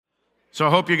So I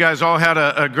hope you guys all had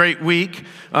a great week.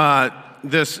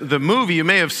 The movie, you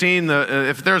may have seen,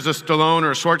 if there's a Stallone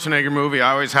or a Schwarzenegger movie,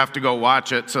 I always have to go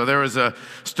watch it. So there was a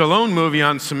Stallone movie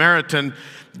on Samaritan.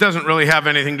 It doesn't really have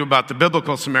anything to do about the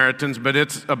biblical Samaritans, but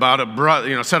it's about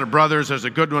a set of brothers. There's a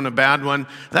good one, a bad one.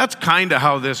 That's kind of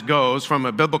how this goes. From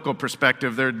a biblical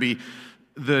perspective, there'd be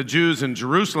the Jews in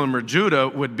Jerusalem or Judah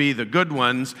would be the good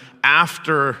ones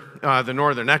after the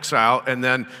northern exile, and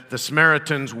then the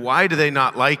Samaritans, why do they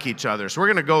not like each other? So we're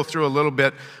going to go through a little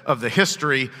bit of the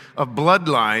history of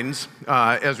bloodlines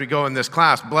as we go in this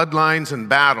class, bloodlines and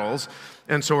battles.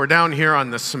 And so we're down here on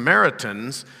the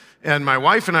Samaritans, and my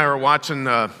wife and I were watching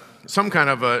some kind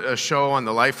of a show on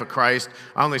the life of Christ.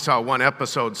 I only saw one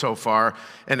episode so far,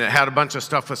 and it had a bunch of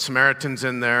stuff with Samaritans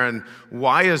in there, and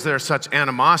why is there such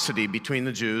animosity between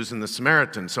the Jews and the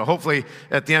Samaritans? So hopefully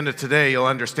at the end of today you'll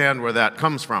understand where that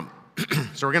comes from.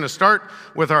 So we're going to start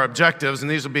with our objectives, and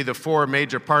these will be the four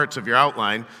major parts of your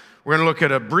outline. We're going to look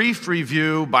at a brief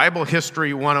review, Bible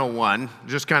History 101,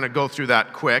 just kind of go through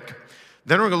that quick.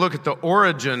 Then we're going to look at the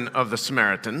origin of the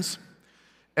Samaritans,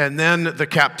 and then the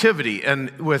captivity. And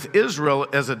with Israel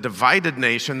as a divided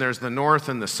nation, there's the north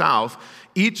and the south.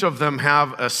 Each of them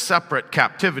have a separate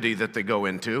captivity that they go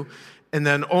into, and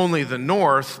then only the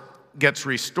north gets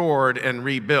restored and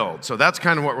rebuilt. So that's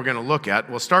kind of what we're going to look at.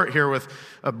 We'll start here with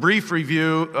a brief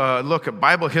review, look at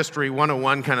Bible History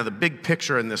 101, kind of the big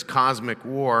picture in this cosmic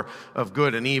war of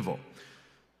good and evil.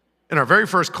 In our very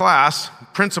first class,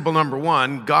 principle number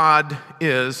 1, God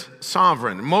is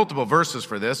sovereign. Multiple verses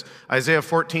for this. Isaiah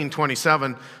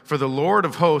 14:27, for the Lord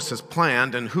of hosts has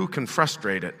planned, and who can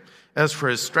frustrate it? As for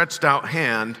his stretched out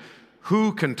hand,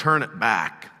 who can turn it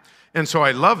back? And so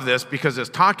I love this because it's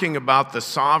talking about the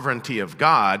sovereignty of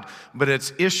God, but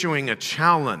it's issuing a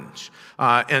challenge.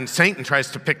 And Satan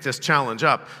tries to pick this challenge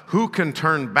up. Who can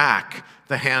turn back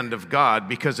the hand of God?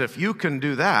 Because if you can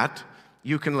do that,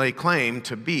 you can lay claim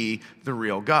to be the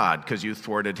real God because you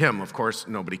thwarted him. Of course,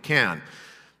 nobody can.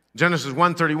 Genesis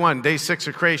 1:31, day 6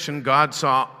 of creation, God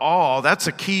saw all. That's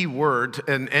a key word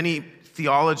in any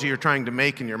theology you're trying to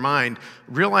make in your mind,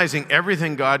 realizing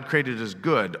everything God created is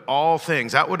good, all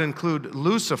things. That would include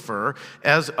Lucifer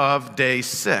as of day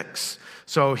 6.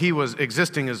 So he was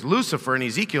existing as Lucifer, and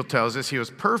Ezekiel tells us he was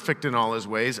perfect in all his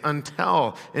ways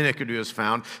until iniquity was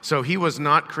found. So he was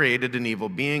not created an evil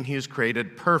being, he was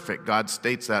created perfect. God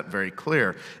states that very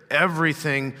clear.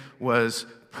 Everything was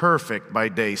perfect by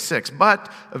day 6. But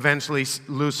eventually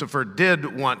Lucifer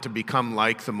did want to become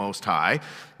like the Most High,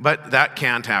 but that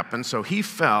can't happen. So he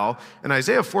fell. And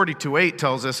Isaiah 42:8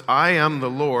 tells us, I am the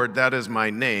Lord, that is my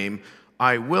name.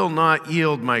 I will not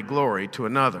yield my glory to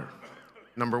another.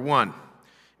 Number 1,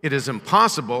 it is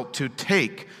impossible to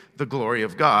take the glory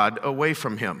of God away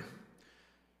from him.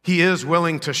 He is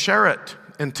willing to share it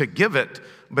and to give it,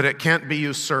 but it can't be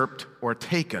usurped or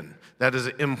taken. That is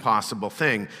an impossible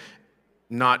thing,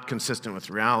 not consistent with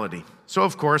reality. So,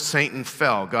 of course, Satan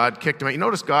fell. God kicked him out. You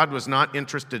notice God was not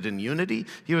interested in unity.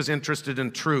 He was interested in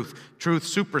truth. Truth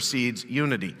supersedes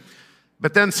unity.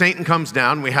 But then Satan comes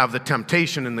down. We have the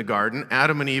temptation in the garden.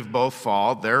 Adam and Eve both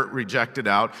fall. They're rejected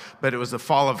out. But it was the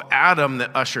fall of Adam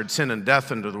that ushered sin and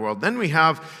death into the world. Then we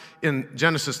have in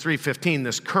Genesis 3:15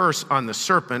 this curse on the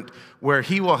serpent where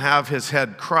he will have his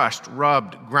head crushed,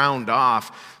 rubbed, ground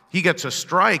off. He gets a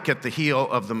strike at the heel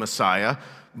of the Messiah,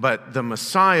 but the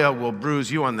Messiah will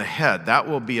bruise you on the head. That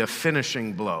will be a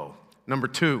finishing blow. Number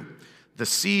 2, the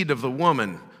seed of the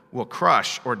woman will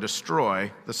crush or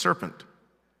destroy the serpent.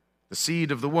 The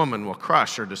seed of the woman will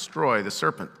crush or destroy the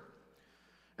serpent.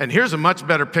 And here's a much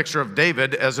better picture of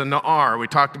David as a Na'ar. We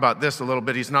talked about this a little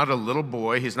bit. He's not a little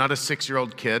boy. He's not a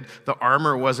 6-year-old kid. The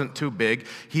armor wasn't too big.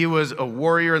 He was a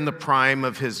warrior in the prime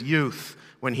of his youth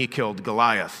when he killed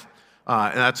Goliath.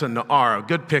 And that's a Na'ar, a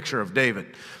good picture of David.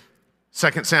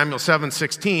 2 Samuel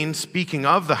 7:16, speaking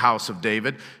of the house of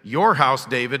David, your house,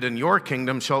 David, and your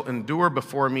kingdom shall endure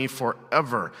before me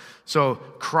forever. So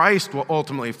Christ will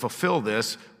ultimately fulfill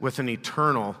this with an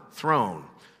eternal throne.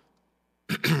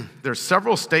 There's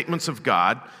several statements of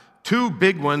God, 2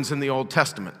 big ones in the Old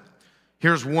Testament.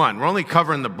 Here's one. We're only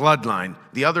covering the bloodline.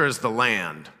 The other is the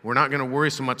land. We're not going to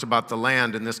worry so much about the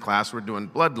land in this class. We're doing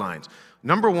bloodlines.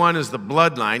 Number 1 is the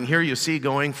bloodline. Here you see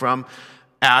going from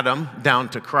Adam down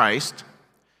to Christ.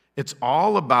 It's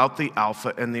all about the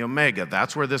Alpha and the Omega.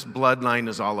 That's where this bloodline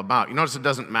is all about. You notice it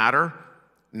doesn't matter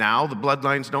now. The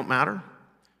bloodlines don't matter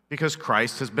because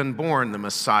Christ has been born. The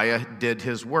Messiah did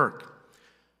his work.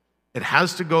 It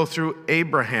has to go through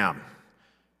Abraham,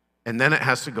 and then it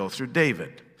has to go through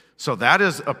David. So that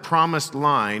is a promised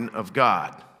line of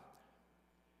God.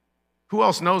 Who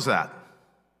else knows that?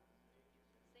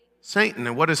 Satan.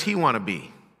 And what does he want to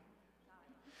be?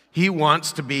 He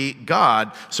wants to be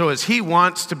God. So as he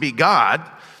wants to be God,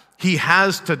 he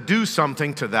has to do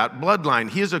something to that bloodline.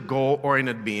 He is a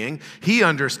goal-oriented being. He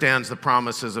understands the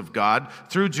promises of God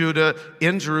through Judah,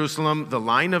 in Jerusalem, the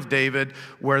line of David,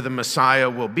 where the Messiah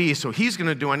will be. So he's going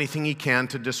to do anything he can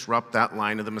to disrupt that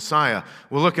line of the Messiah.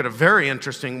 We'll look at a very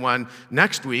interesting one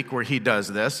next week where he does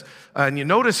this. And you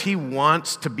notice he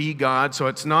wants to be God, so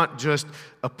it's not just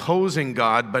opposing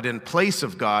God, but in place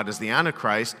of God as the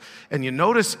Antichrist. And you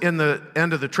notice in the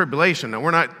end of the tribulation,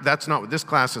 now that's not what this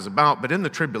class is about, but in the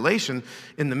tribulation,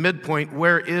 in the midpoint,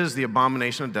 where is the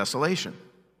abomination of desolation?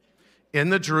 In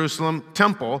the Jerusalem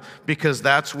temple, because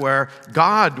that's where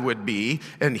God would be,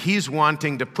 and he's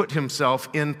wanting to put himself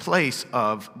in place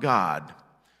of God.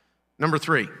 Number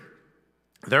 3,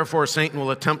 therefore Satan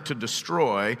will attempt to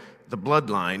destroy the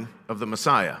bloodline of the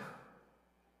Messiah.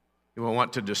 He will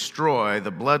want to destroy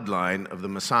the bloodline of the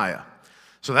Messiah.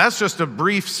 So that's just a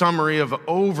brief summary of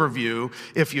overview.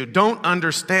 If you don't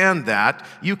understand that,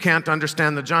 you can't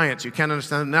understand the giants. You can't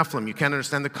understand the Nephilim. You can't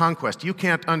understand the conquest. You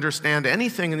can't understand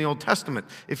anything in the Old Testament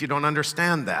if you don't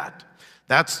understand that.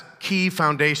 That's key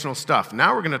foundational stuff.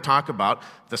 Now we're going to talk about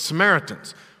the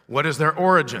Samaritans. What is their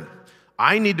origin?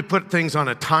 I need to put things on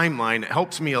a timeline. It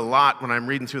helps me a lot when I'm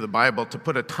reading through the Bible to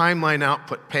put a timeline out,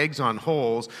 put pegs on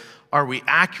holes. Are we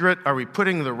accurate? Are we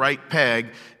putting the right peg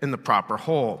in the proper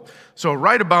hole? So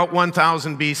right about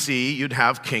 1000 BC, you'd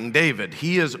have King David.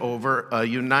 He is over a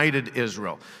united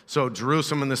Israel. So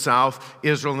Jerusalem in the south,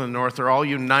 Israel in the north are all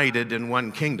united in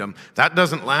one kingdom. That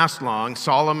doesn't last long.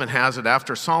 Solomon has it.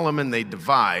 After Solomon, they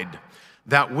divide.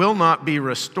 That will not be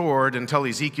restored until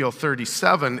Ezekiel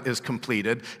 37 is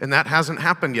completed, and that hasn't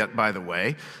happened yet, by the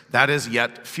way. That is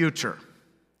yet future.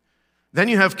 Then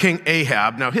you have King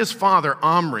Ahab. Now, his father,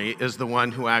 Omri, is the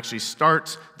one who actually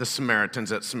starts the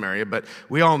Samaritans at Samaria, but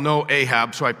we all know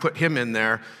Ahab, so I put him in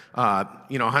there,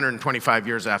 125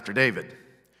 years after David.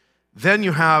 Then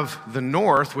you have the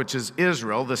north, which is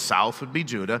Israel. The south would be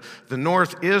Judah. The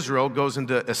north, Israel, goes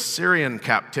into Assyrian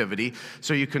captivity.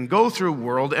 So you can go through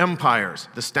world empires.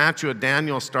 The statue of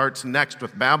Daniel starts next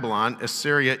with Babylon.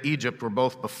 Assyria, Egypt were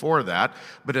both before that.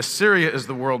 But Assyria is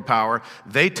the world power.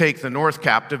 They take the north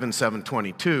captive in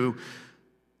 722.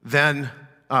 Then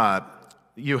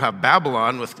you have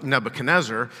Babylon with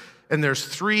Nebuchadnezzar. And there's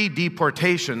 3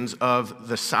 deportations of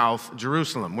the South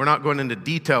Jerusalem. We're not going into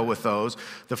detail with those.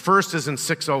 The first is in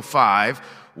 605.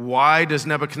 Why does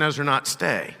Nebuchadnezzar not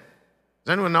stay?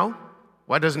 Does anyone know?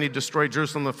 Why doesn't he destroy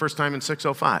Jerusalem the first time in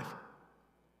 605?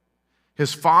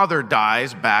 His father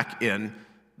dies back in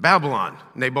Babylon.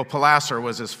 Nabopolassar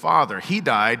was his father. He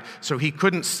died, so he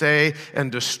couldn't stay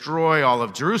and destroy all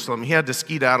of Jerusalem. He had to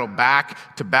skedaddle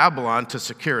back to Babylon to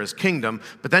secure his kingdom.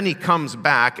 But then he comes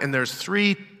back, and there's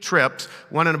 3 trips,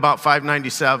 one in about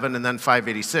 597 and then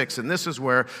 586. And this is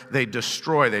where they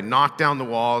knock down the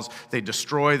walls, they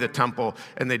destroy the temple,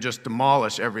 and they just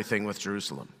demolish everything with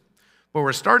Jerusalem. But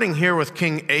we're starting here with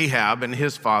King Ahab and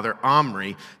his father,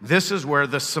 Omri. This is where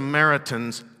the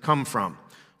Samaritans come from.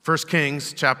 1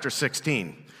 Kings chapter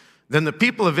 16. Then the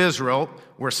people of Israel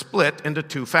were split into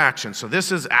 2 factions. So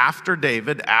this is after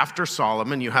David, after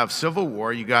Solomon. You have civil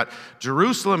war. You got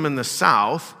Jerusalem in the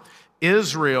south.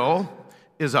 Israel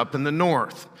is up in the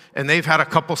north. And they've had a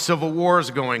couple civil wars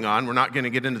going on. We're not going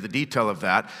to get into the detail of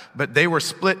that. But they were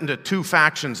split into 2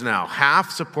 factions now.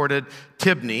 Half supported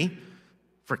Tibni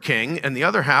for king, and the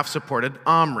other half supported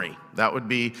Omri. That would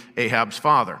be Ahab's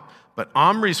father. But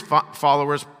Omri's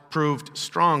followers proved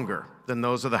stronger than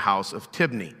those of the house of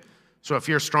Tibni. So if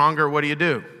you're stronger, what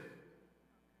do?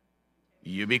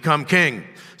 You become king.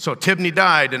 So Tibni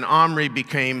died and Omri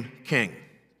became king.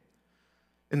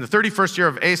 In the 31st year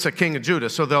of Asa, king of Judah,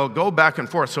 so they'll go back and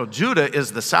forth. So Judah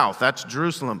is the south, that's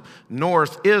Jerusalem.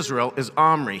 North Israel is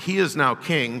Omri. He is now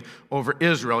king over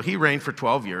Israel. He reigned for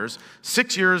 12 years,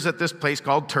 6 years at this place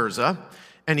called Tirzah,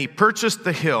 and he purchased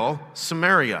the hill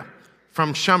Samaria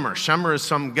from Shemer. Shemer is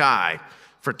some guy,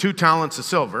 for 2 talents of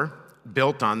silver,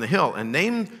 built on the hill, and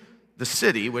named the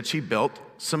city which he built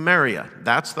Samaria.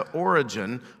 That's the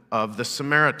origin of the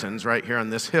Samaritans right here on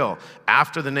this hill,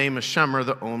 after the name of Shemer,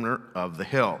 the owner of the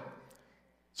hill.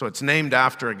 So it's named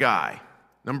after a guy.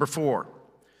 Number 4,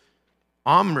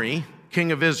 Omri,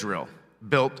 king of Israel,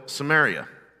 built Samaria.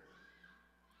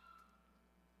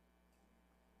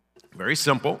 Very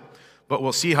simple, but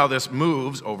we'll see how this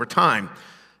moves over time.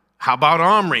 How about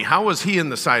Omri? How was he in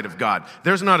the sight of God?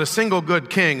 There's not a single good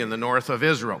king in the north of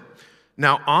Israel.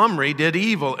 Now, Omri did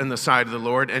evil in the sight of the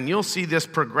Lord, and you'll see this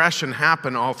progression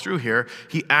happen all through here.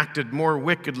 He acted more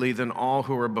wickedly than all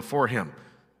who were before him.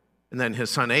 And then his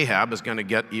son Ahab is going to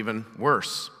get even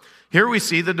worse. Here we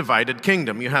see the divided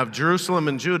kingdom. You have Jerusalem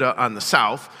and Judah on the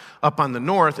south. Up on the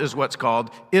north is what's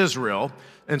called Israel.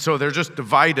 And so they're just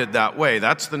divided that way.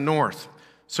 That's the north.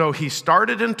 So he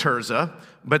started in Tirzah,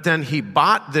 but then he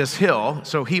bought this hill,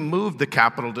 so he moved the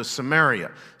capital to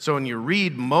Samaria. So when you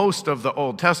read most of the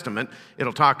Old Testament,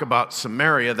 it'll talk about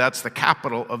Samaria. That's the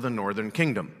capital of the northern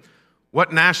kingdom.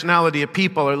 What nationality of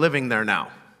people are living there now?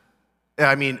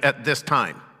 At this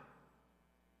time.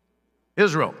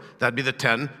 Israel. That'd be the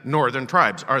 10 northern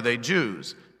tribes. Are they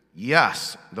Jews?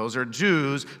 Yes, those are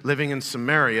Jews living in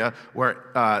Samaria where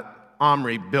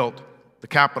Omri built the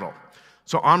capital.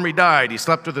 So Omri died, he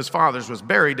slept with his fathers, was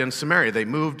buried in Samaria. They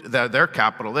moved their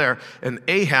capital there, and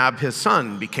Ahab, his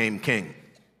son, became king.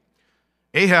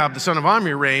 Ahab, the son of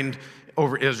Omri, reigned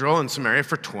over Israel and Samaria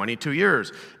for 22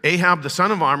 years. Ahab, the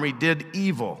son of Omri, did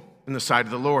evil in the sight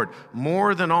of the Lord,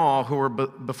 more than all who were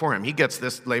before him. He gets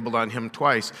this labeled on him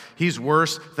twice. He's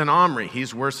worse than Omri.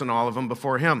 He's worse than all of them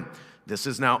before him. This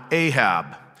is now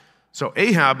Ahab. So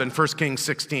Ahab in 1 Kings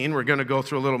 16, we're going to go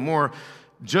through a little more,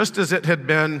 just as it had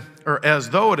been, or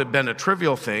as though it had been a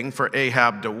trivial thing for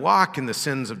Ahab to walk in the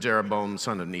sins of Jeroboam,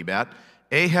 son of Nebat,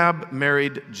 Ahab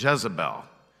married Jezebel,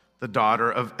 the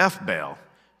daughter of Ethbaal,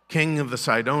 king of the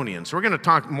Sidonians. So we're going to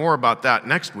talk more about that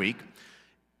next week.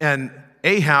 And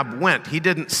Ahab went. He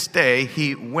didn't stay.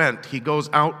 He went. He goes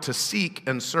out to seek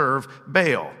and serve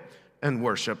Baal and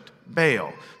worshiped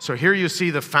Baal. So here you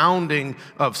see the founding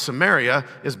of Samaria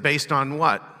is based on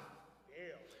what?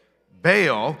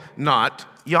 Baal, not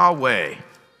Yahweh.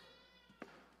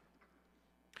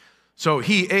 So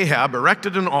he, Ahab,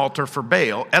 erected an altar for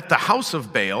Baal at the house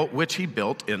of Baal, which he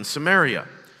built in Samaria.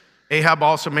 Ahab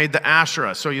also made the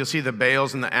Asherah. So you'll see the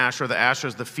Baals and the Asherah. The Asherah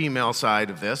is the female side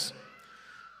of this.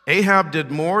 Ahab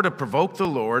did more to provoke the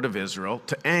Lord of Israel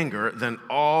to anger than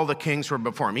all the kings who were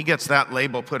before him. He gets that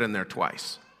label put in there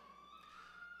twice.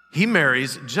 He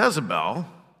marries Jezebel,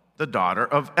 the daughter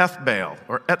of Ethbaal,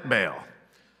 or Etbaal.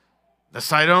 The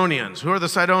Sidonians. Who are the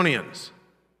Sidonians?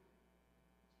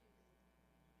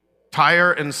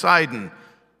 Tyre and Sidon.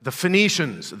 The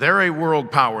Phoenicians, they're a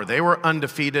world power. They were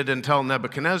undefeated until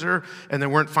Nebuchadnezzar, and they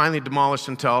weren't finally demolished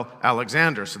until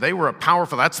Alexander. So they were a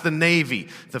powerful, that's the navy.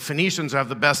 The Phoenicians have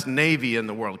the best navy in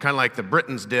the world, kind of like the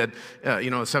Britons did, the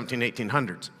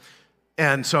 1800s.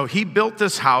 And so he built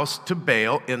this house to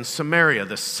Baal in Samaria.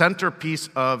 The centerpiece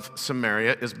of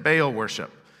Samaria is Baal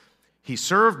worship. He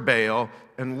served Baal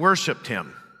and worshiped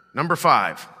him. Number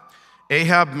 5,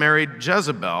 Ahab married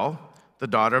Jezebel, the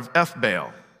daughter of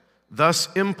Ethbaal, thus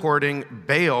importing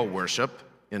Baal worship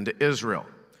into Israel.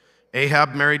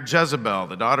 Ahab married Jezebel,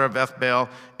 the daughter of Ethbaal,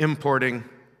 importing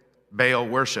Baal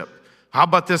worship. How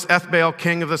about this Ethbaal,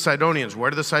 king of the Sidonians? Where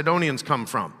do the Sidonians come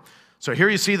from? So here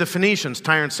you see the Phoenicians,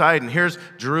 Tyre and Sidon. Here's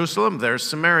Jerusalem, there's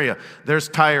Samaria. There's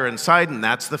Tyre and Sidon,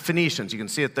 that's the Phoenicians. You can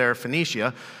see it there,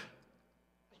 Phoenicia.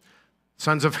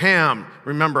 Sons of Ham.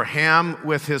 Remember Ham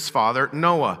with his father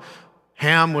Noah.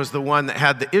 Ham was the one that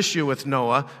had the issue with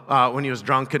Noah when he was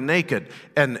drunk and naked.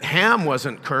 And Ham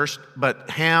wasn't cursed, but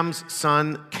Ham's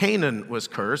son Canaan was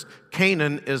cursed.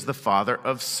 Canaan is the father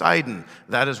of Sidon.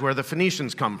 That is where the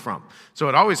Phoenicians come from. So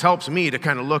it always helps me to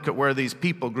kind of look at where these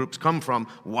people groups come from,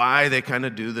 why they kind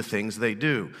of do the things they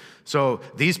do. So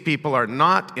these people are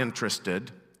not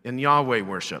interested in Yahweh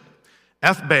worship.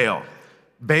 Ethbaal.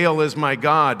 Baal is my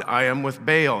God, I am with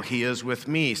Baal, he is with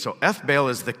me. So Ethbaal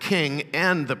is the king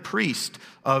and the priest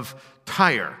of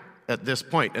Tyre at this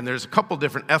point. And there's a couple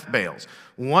different Ethbaals.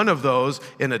 One of those,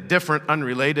 in a different,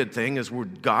 unrelated thing, is where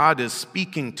God is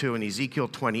speaking to in Ezekiel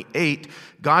 28.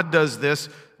 God does this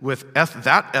with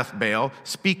that Ethbaal,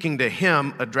 speaking to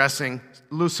him, addressing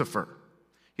Lucifer.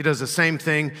 He does the same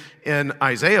thing in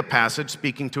Isaiah passage,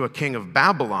 speaking to a king of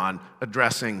Babylon,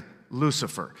 addressing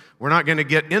Lucifer. We're not going to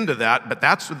get into that, but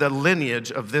that's the lineage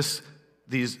of these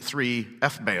 3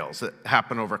 Ethbaals that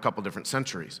happen over a couple different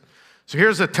centuries. So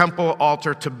here's a temple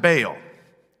altar to Baal.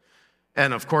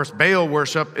 And of course, Baal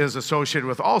worship is associated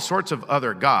with all sorts of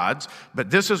other gods, but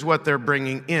this is what they're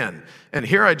bringing in. And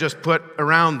here I just put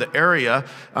around the area,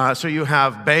 so you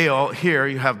have Baal here,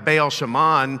 you have Baal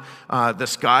Shaman, the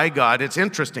sky god. It's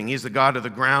interesting, he's the god of the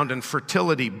ground and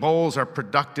fertility. Bulls are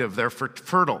productive, they're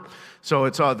fertile. So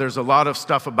there's a lot of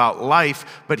stuff about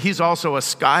life, but he's also a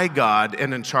sky god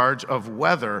and in charge of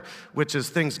weather, which is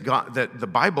things that the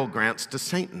Bible grants to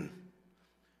Satan.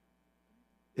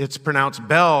 It's pronounced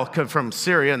Bel from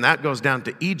Syria, and that goes down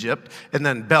to Egypt, and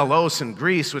then Belos in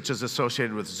Greece, which is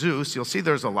associated with Zeus. You'll see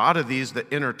there's a lot of these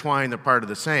that intertwine, they're part of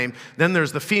the same. Then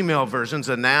there's the female versions.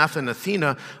 Anath and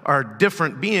Athena are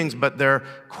different beings, but they're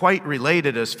quite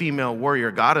related as female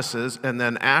warrior goddesses, and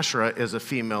then Asherah is a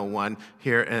female one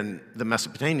here in the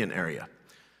Mesopotamian area.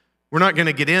 We're not going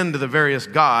to get into the various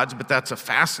gods, but that's a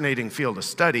fascinating field of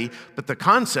study. But the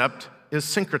concept is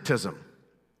syncretism.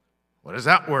 What is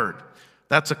that word?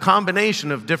 That's a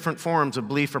combination of different forms of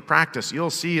belief or practice. You'll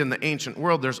see in the ancient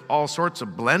world there's all sorts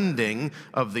of blending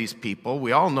of these people.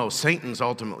 We all know Satan's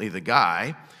ultimately the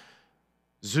guy.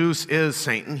 Zeus is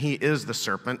Satan, he is the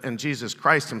serpent, and Jesus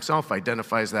Christ himself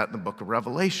identifies that in the book of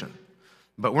Revelation.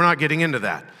 But we're not getting into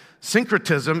that.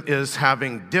 Syncretism is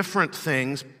having different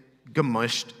things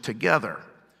gmushed together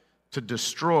to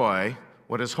destroy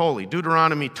what is holy.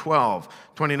 Deuteronomy 12,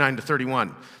 29 to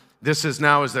 31. This is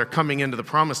now as they're coming into the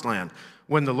promised land.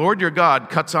 When the Lord your God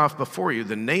cuts off before you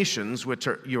the nations which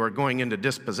you are going in to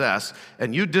dispossess,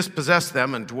 and you dispossess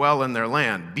them and dwell in their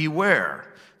land,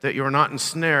 beware that you are not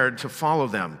ensnared to follow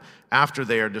them after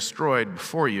they are destroyed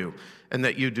before you, and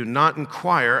that you do not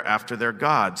inquire after their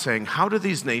gods, saying, how do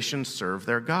these nations serve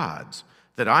their gods,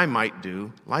 that I might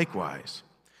do likewise?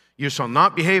 You shall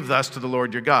not behave thus to the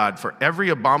Lord your God, for every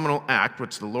abominable act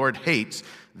which the Lord hates,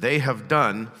 they have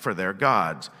done for their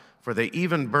gods. For they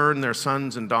even burn their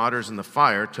sons and daughters in the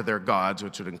fire to their gods,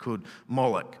 which would include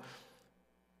Moloch.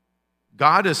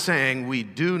 God is saying we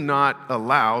do not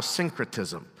allow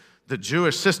syncretism. The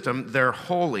Jewish system, they're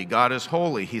holy. God is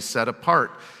holy. He's set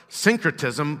apart.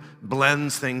 Syncretism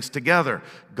blends things together.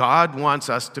 God wants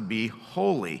us to be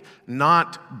holy,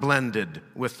 not blended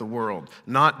with the world,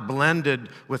 not blended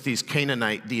with these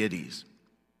Canaanite deities.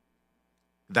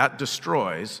 That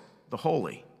destroys the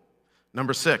holy.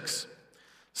 Number 6,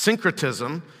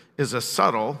 syncretism is a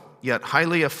subtle yet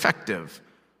highly effective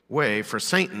way for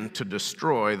Satan to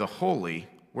destroy the holy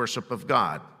worship of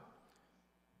God.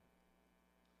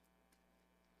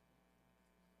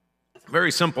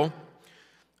 Very simple.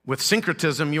 With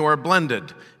syncretism, you are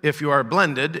blended. If you are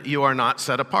blended, you are not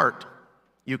set apart.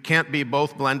 You can't be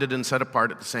both blended and set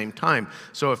apart at the same time.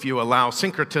 So if you allow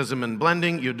syncretism and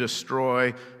blending, you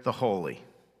destroy the holy.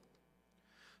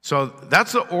 So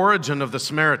that's the origin of the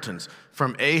Samaritans,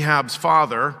 from Ahab's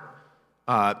father,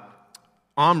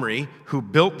 Omri, who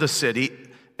built the city,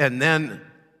 and then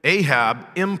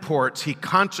Ahab he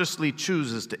consciously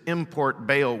chooses to import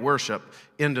Baal worship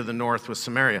into the north with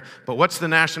Samaria. But what's the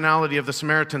nationality of the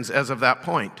Samaritans as of that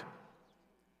point?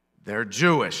 They're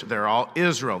Jewish. They're all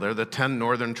Israel. They're the 10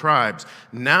 northern tribes.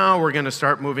 Now we're going to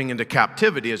start moving into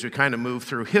captivity as we kind of move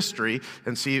through history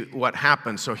and see what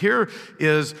happens. So here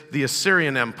is the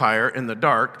Assyrian Empire in the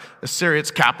dark.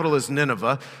 Its capital is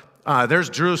Nineveh. There's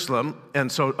Jerusalem,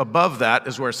 and so above that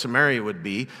is where Samaria would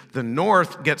be. The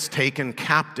north gets taken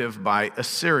captive by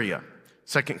Assyria.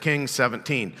 2 Kings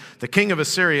 17. The king of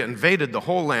Assyria invaded the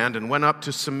whole land and went up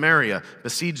to Samaria,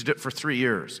 besieged it for 3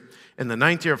 years. In the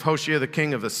 9th year of Hoshea, the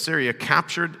king of Assyria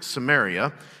captured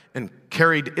Samaria and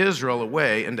carried Israel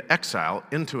away into exile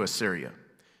into Assyria.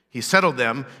 He settled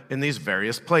them in these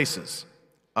various places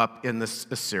up in this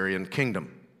Assyrian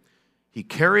kingdom. He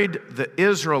carried the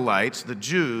Israelites, the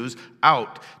Jews,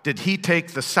 out. Did he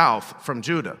take the south from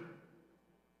Judah?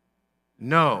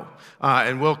 No.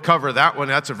 And we'll cover that one.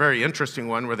 That's a very interesting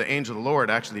one where the angel of the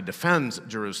Lord actually defends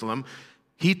Jerusalem.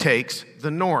 He takes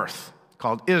the north,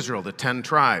 called Israel, the 10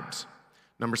 tribes.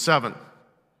 Number 7,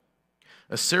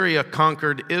 Assyria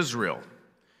conquered Israel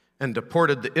and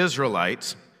deported the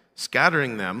Israelites,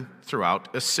 scattering them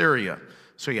throughout Assyria.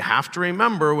 So you have to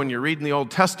remember when you're reading the Old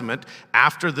Testament,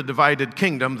 after the divided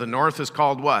kingdom, the north is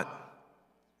called what?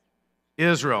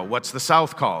 Israel. What's the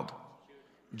south called?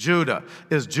 Judah.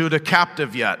 Is Judah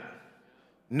captive yet?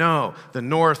 No. The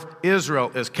north,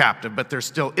 Israel, is captive, but there's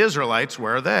still Israelites.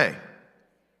 Where are they?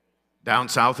 Down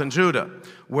south in Judah.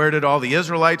 Where did all the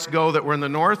Israelites go that were in the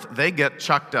north? They get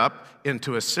chucked up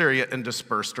into Assyria and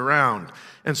dispersed around.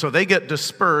 And so they get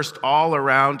dispersed all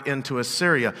around into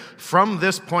Assyria. From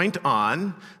this point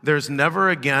on, there's never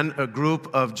again a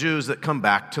group of Jews that come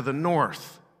back to the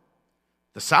north.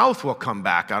 The south will come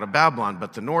back out of Babylon,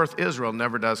 but the north, Israel,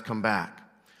 never does come back.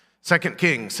 2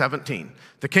 Kings 17.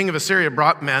 The king of Assyria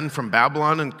brought men from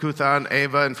Babylon and Cutha and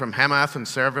Ava and from Hamath and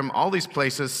Seraphim, all these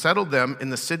places, settled them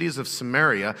in the cities of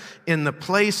Samaria in the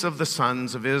place of the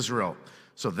sons of Israel.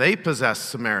 So they possessed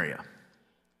Samaria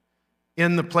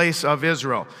in the place of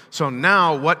Israel. So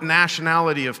now what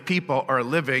nationality of people are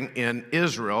living in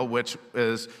Israel, which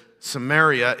is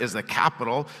Samaria is the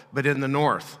capital, but in the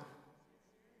north?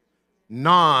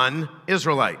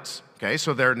 Non-Israelites. Okay,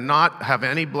 so they're not have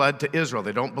any blood to Israel.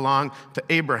 They don't belong to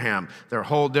Abraham. They're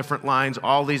whole different lines,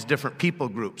 all these different people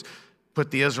groups. Put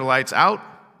the Israelites out,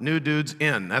 new dudes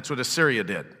in. That's what Assyria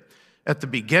did. At the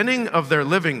beginning of their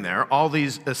living there, all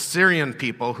these Assyrian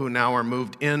people who now are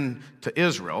moved in to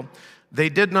Israel, they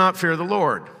did not fear the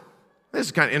Lord. This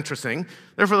is kind of interesting.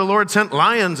 Therefore the Lord sent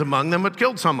lions among them, but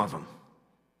killed some of them.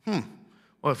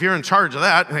 Well, if you're in charge of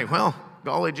that, hey, well,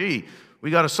 golly gee,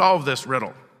 we got to solve this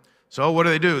riddle. So what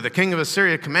do? The king of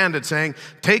Assyria commanded, saying,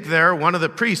 take there one of the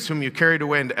priests whom you carried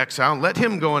away into exile, and let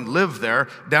him go and live there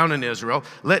down in Israel.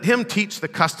 Let him teach the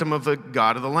custom of the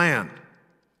God of the land.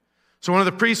 So one of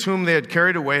the priests whom they had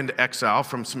carried away into exile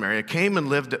from Samaria came and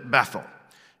lived at Bethel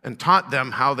and taught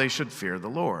them how they should fear the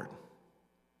Lord.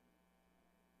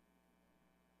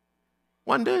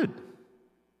 One dude.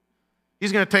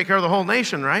 He's going to take care of the whole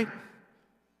nation, right?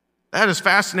 That is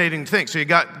fascinating to think. So you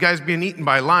got guys being eaten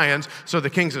by lions. So the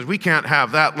king says, we can't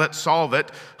have that. Let's solve it.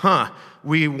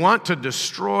 We want to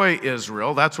destroy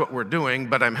Israel. That's what we're doing.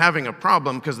 But I'm having a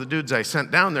problem because the dudes I sent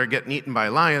down there are getting eaten by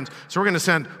lions. So we're going to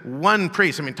send one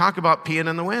priest. I mean, talk about peeing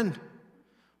in the wind.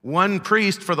 One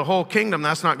priest for the whole kingdom.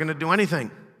 That's not going to do anything.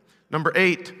 Number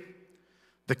 8,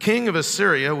 the king of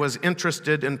Assyria was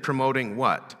interested in promoting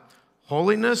what?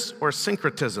 Holiness or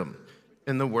syncretism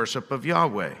in the worship of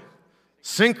Yahweh.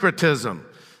 Syncretism.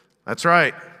 That's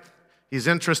right. He's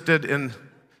interested in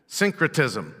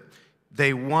syncretism.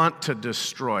 They want to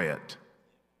destroy it.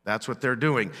 That's what they're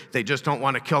doing. They just don't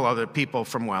want to kill other people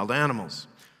from wild animals.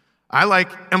 I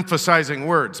like emphasizing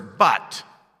words, but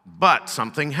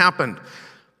something happened.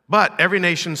 But every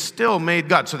nation still made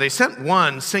God. So they sent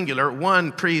one singular,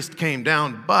 one priest came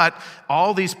down, but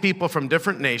all these people from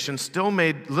different nations still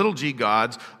made little g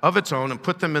gods of its own and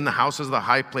put them in the houses of the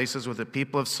high places where the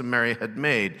people of Samaria had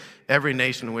made, every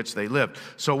nation in which they lived.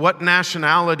 So what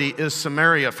nationality is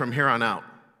Samaria from here on out?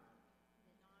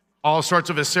 All sorts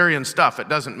of Assyrian stuff. It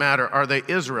doesn't matter. Are they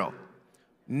Israel?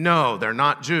 No, they're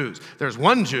not Jews. There's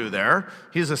one Jew there.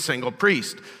 He's a single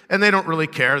priest. And they don't really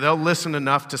care. They'll listen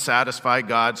enough to satisfy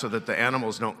God so that the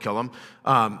animals don't kill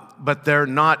them. But they're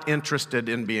not interested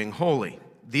in being holy.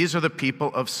 These are the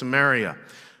people of Samaria.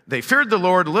 They feared the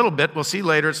Lord a little bit. We'll see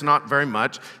later it's not very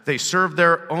much. They served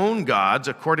their own gods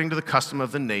according to the custom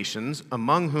of the nations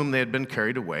among whom they had been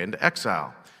carried away into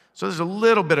exile. So there's a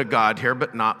little bit of God here,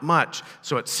 but not much.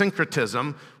 So it's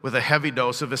syncretism with a heavy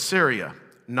dose of Assyria.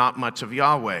 Not much of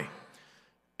Yahweh.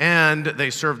 And they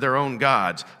served their own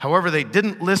gods. However, they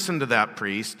didn't listen to that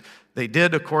priest. They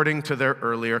did according to their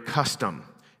earlier custom.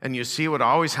 And you see what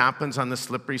always happens on the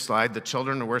slippery slide. The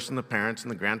children are worse than the parents,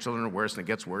 and the grandchildren are worse, and it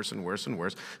gets worse and worse and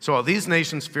worse. So while these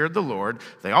nations feared the Lord,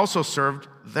 they also served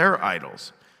their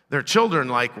idols. Their children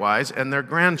likewise, and their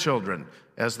grandchildren,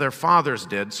 as their fathers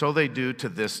did, so they do to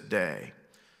this day.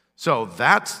 So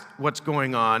that's what's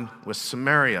going on with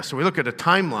Samaria. So we look at a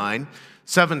timeline.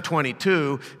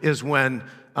 722 is when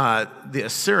the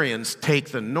Assyrians take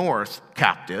the north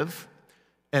captive,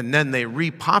 and then they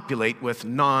repopulate with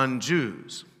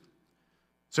non-Jews.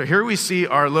 So here we see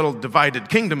our little divided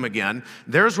kingdom again.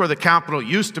 There's where the capital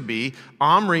used to be.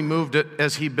 Omri moved it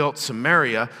as he built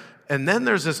Samaria. And then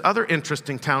there's this other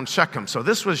interesting town, Shechem. So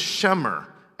this was Shemer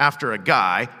after a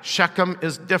guy. Shechem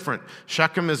is different.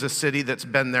 Shechem is a city that's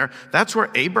been there. That's where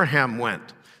Abraham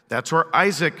went. That's where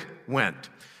Isaac went.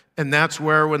 And that's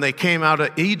where when they came out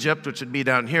of Egypt, which would be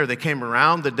down here, they came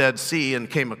around the Dead Sea and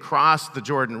came across the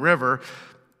Jordan River.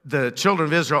 The children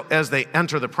of Israel, as they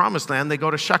enter the Promised Land, they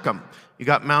go to Shechem. You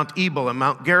got Mount Ebal and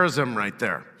Mount Gerizim right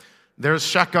there. There's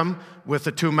Shechem with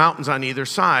the two mountains on either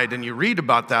side, and you read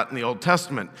about that in the Old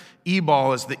Testament.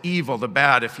 Ebal is the evil, the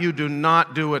bad. If you do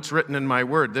not do what's written in my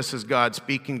word, this is God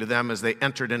speaking to them as they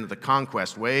entered into the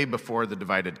conquest, way before the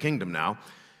divided kingdom now.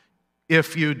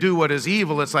 If you do what is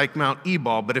evil, it's like Mount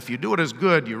Ebal. But if you do what is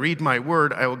good, you read my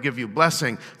word, I will give you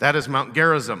blessing. That is Mount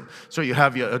Gerizim. So you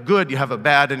have a good, you have a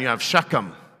bad, and you have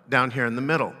Shechem down here in the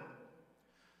middle.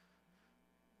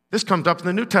 This comes up in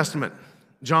the New Testament.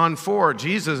 John 4,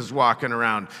 Jesus is walking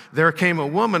around. There came a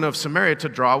woman of Samaria to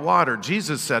draw water.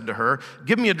 Jesus said to her,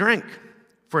 give me a drink,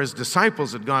 for his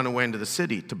disciples had gone away into the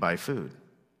city to buy food.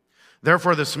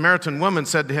 Therefore, the Samaritan woman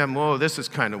said to him, whoa, this is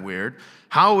kind of weird.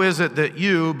 How is it that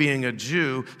you, being a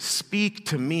Jew, speak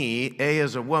to me, A,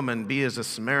 as a woman, B, as a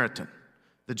Samaritan?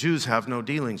 The Jews have no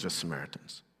dealings with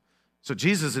Samaritans. So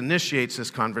Jesus initiates this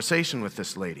conversation with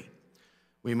this lady.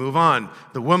 We move on.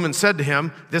 The woman said to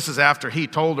him, this is after he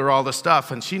told her all the stuff,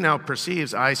 and she now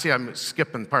perceives, I'm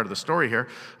skipping part of the story here,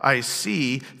 I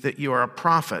see that you are a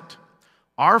prophet.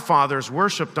 Our fathers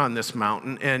worshiped on this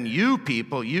mountain, and you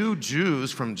people, you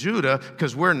Jews from Judah,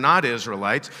 because we're not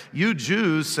Israelites, you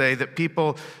Jews say that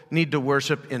people need to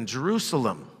worship in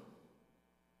Jerusalem.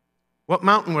 What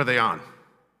mountain were they on?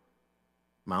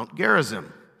 Mount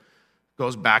Gerizim.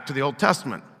 Goes back to the Old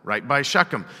Testament, right by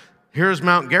Shechem. Here's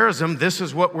Mount Gerizim. This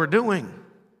is what we're doing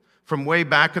from way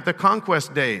back at the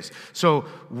conquest days. So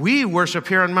we worship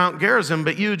here on Mount Gerizim,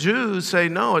 but you Jews say,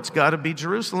 no, it's got to be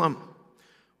Jerusalem.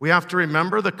 We have to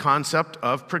remember the concept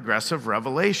of progressive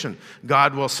revelation.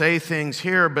 God will say things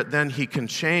here, but then he can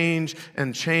change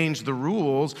the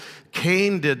rules.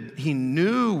 Cain he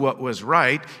knew what was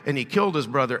right, and he killed his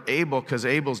brother Abel because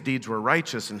Abel's deeds were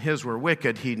righteous and his were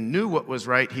wicked. He knew what was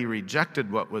right. He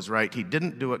rejected what was right. He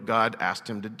didn't do what God asked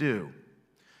him to do.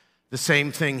 The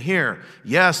same thing here.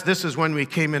 Yes, this is when we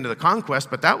came into the conquest,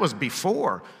 but that was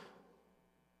before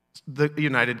the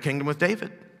United Kingdom with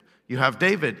David. You have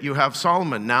David, you have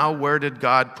Solomon. Now, where did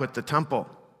God put the temple?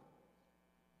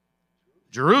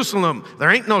 Jerusalem. There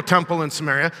ain't no temple in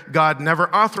Samaria. God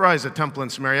never authorized a temple in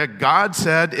Samaria. God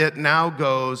said it now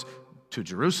goes to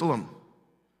Jerusalem.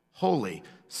 Holy,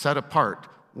 set apart,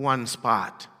 one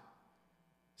spot.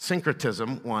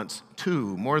 Syncretism wants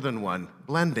two, more than one,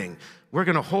 blending. We're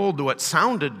going to hold to what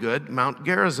sounded good, Mount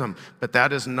Gerizim, but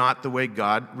that is not the way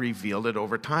God revealed it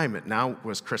over time. It now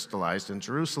was crystallized in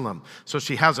Jerusalem. So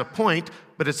she has a point,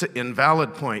 but it's an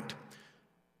invalid point.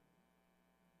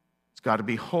 It's got to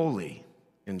be holy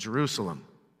in Jerusalem.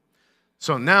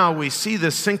 So now we see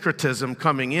this syncretism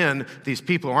coming in. These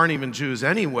people aren't even Jews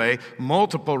anyway.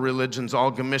 Multiple religions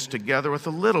all gamished together with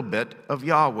a little bit of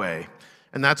Yahweh.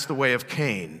 And that's the way of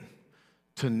Cain.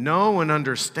 To know and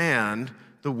understand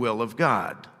the will of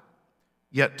God,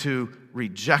 yet to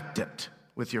reject it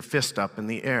with your fist up in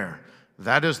the air.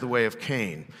 That is the way of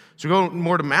Cain. So go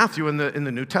more to Matthew in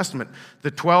the New Testament.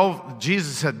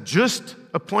 Jesus had just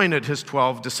appointed his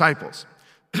 12 disciples.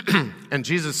 And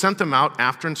Jesus sent them out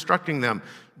after instructing them,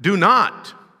 do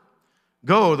not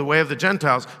go the way of the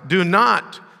Gentiles. Do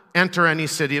not enter any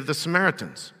city of the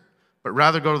Samaritans, but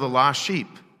rather go to the lost sheep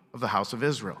of the house of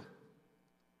Israel.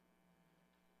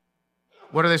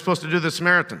 What are they supposed to do to the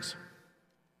Samaritans?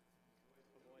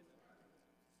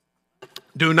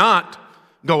 Do not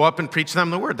go up and preach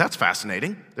them the word. That's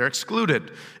fascinating. They're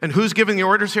excluded. And who's giving the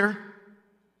orders here?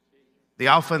 The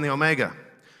Alpha and the Omega.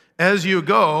 As you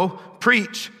go,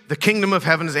 preach the kingdom of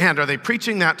heaven is at hand. Are they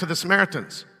preaching that to the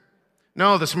Samaritans?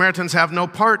 No, the Samaritans have no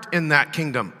part in that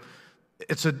kingdom.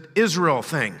 It's an Israel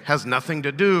thing, has nothing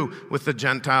to do with the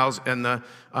Gentiles and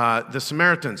the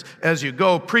Samaritans. As you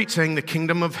go, preach, saying the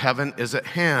kingdom of heaven is at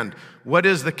hand. What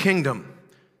is the kingdom?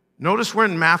 Notice we're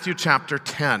in Matthew chapter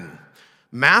 10.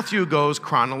 Matthew goes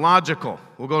chronological.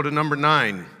 We'll go to number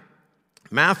 9.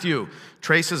 Matthew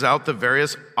traces out the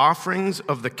various offerings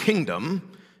of the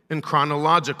kingdom in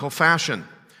chronological fashion.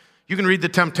 You can read the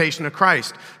temptation of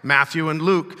Christ, Matthew and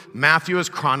Luke. Matthew is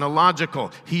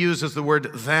chronological. He uses the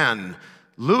word then.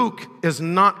 Luke is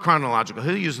not chronological.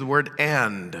 He'll use the word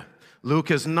and.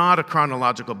 Luke is not a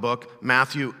chronological book.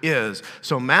 Matthew is.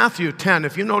 So Matthew 10,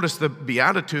 if you notice the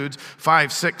Beatitudes,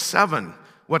 5, 6, 7,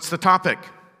 what's the topic?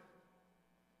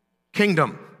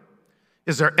 Kingdom.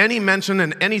 Is there any mention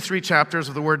in any 3 chapters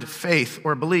of the word faith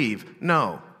or believe?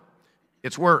 No.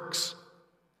 It's works.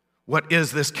 What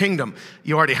is this kingdom?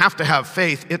 You already have to have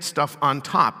faith. It's stuff on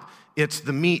top. It's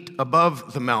the meat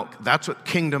above the milk. That's what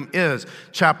kingdom is.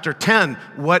 Chapter 10,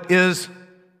 what is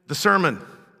the sermon?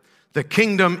 The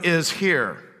kingdom is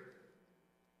here.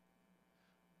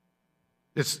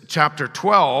 It's chapter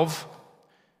 12.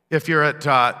 If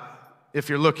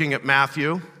you're looking at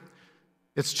Matthew,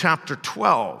 it's chapter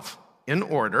 12 in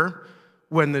order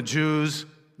when the Jews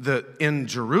in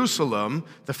Jerusalem,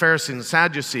 the Pharisees and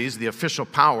Sadducees, the official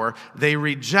power, they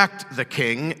reject the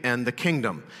king and the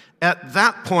kingdom. At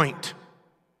that point,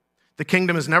 the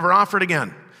kingdom is never offered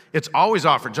again. It's always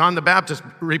offered. John the Baptist,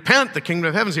 repent, the kingdom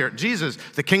of heaven is here. Jesus,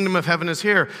 the kingdom of heaven is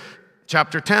here.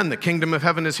 Chapter 10, the kingdom of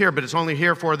heaven is here, but it's only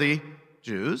here for the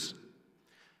Jews.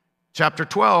 Chapter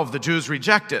 12, the Jews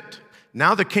reject it.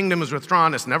 Now the kingdom is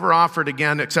withdrawn. It's never offered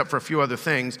again except for a few other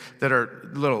things that are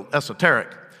a little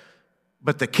esoteric.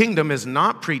 But the kingdom is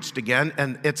not preached again,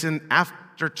 and it's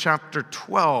after chapter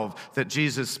 12 that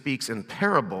Jesus speaks in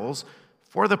parables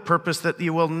for the purpose that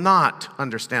you will not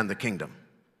understand the kingdom.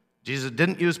 Jesus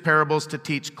didn't use parables to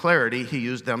teach clarity. He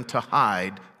used them to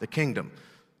hide the kingdom.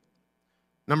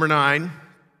 Number 9,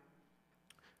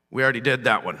 we already did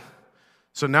that one.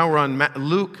 So now we're on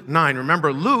Luke 9.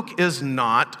 Remember, Luke is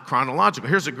not chronological.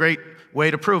 Here's a great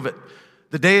way to prove it.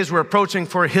 The days we're approaching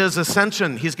for his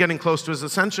ascension. He's getting close to his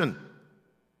ascension.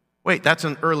 Wait, that's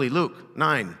in early Luke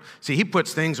 9. See, he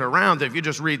puts things around that if you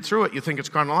just read through it, you think it's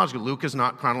chronological. Luke is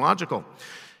not chronological.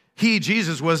 He,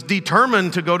 Jesus, was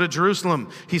determined to go to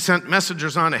Jerusalem. He sent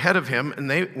messengers on ahead of him,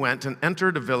 and they went and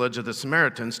entered a village of the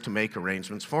Samaritans to make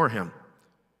arrangements for him.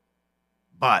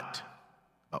 But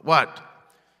what?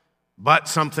 But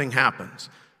something happens.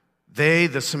 They,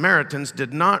 the Samaritans,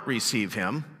 did not receive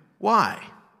him. Why?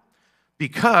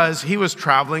 Because he was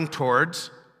traveling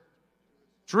towards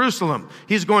Jerusalem.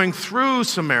 He's going through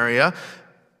Samaria.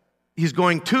 he's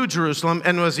going to Jerusalem,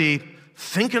 and was he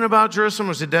thinking about Jerusalem, or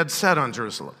was he dead set on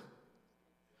Jerusalem?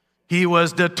 He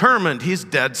was determined. He's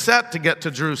dead set to get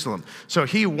to Jerusalem. So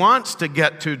he wants to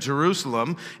get to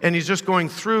Jerusalem, and he's just going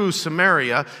through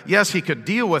Samaria. Yes, he could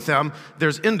deal with them.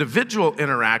 There's individual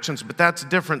interactions, but that's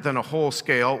different than a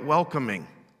whole-scale welcoming.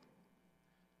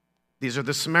 These are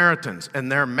the Samaritans,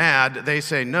 and they're mad. They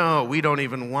say, no, we don't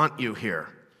even want you here.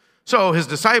 So his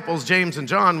disciples, James and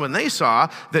John, when they saw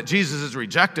that Jesus is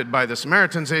rejected by the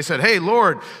Samaritans, they said, hey,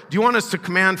 Lord, do you want us to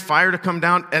command fire to come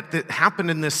down? It happened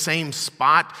in this same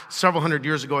spot several hundred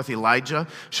years ago with Elijah.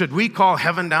 Should we call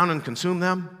heaven down and consume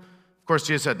them? Of course,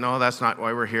 Jesus said, no, that's not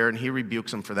why we're here, and he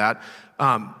rebukes them for that.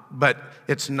 But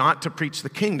it's not to preach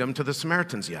the kingdom to the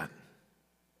Samaritans yet.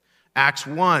 Acts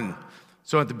 1.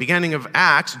 So at the beginning of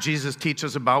Acts, Jesus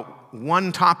teaches about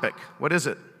one topic. What is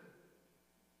it?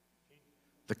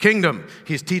 The kingdom.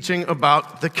 He's teaching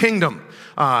about the kingdom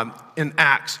in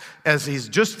Acts. As he's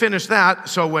just finished that,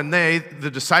 so when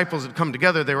the disciples had come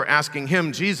together, they were asking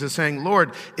him, Jesus, saying,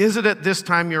 Lord, is it at this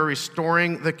time you're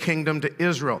restoring the kingdom to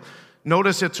Israel?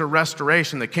 Notice it's a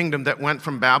restoration. The kingdom that went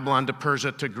from Babylon to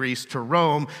Persia to Greece to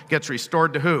Rome gets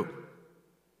restored to who?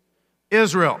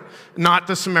 Israel, not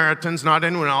the Samaritans, not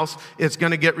anyone else. It's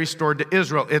going to get restored to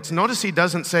Israel. Notice he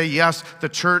doesn't say, yes, the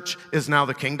church is now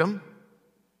the kingdom.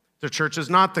 The church is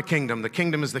not the kingdom. The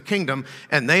kingdom is the kingdom,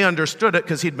 and they understood it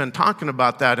because he'd been talking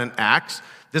about that in Acts.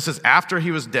 This is after he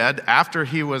was dead, after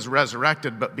he was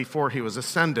resurrected, but before he was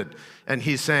ascended. And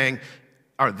he's saying,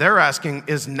 or they're asking,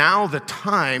 is now the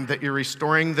time that you're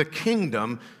restoring the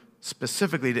kingdom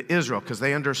specifically to Israel? Because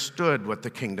they understood what the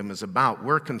kingdom is about.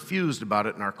 We're confused about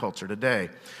it in our culture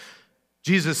today.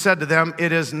 Jesus said to them,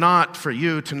 it is not for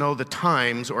you to know the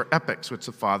times or epochs which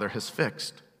the Father has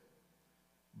fixed.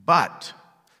 But...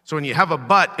 so when you have a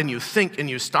but and you think and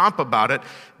you stop about it,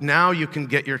 now you can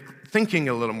get your thinking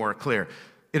a little more clear.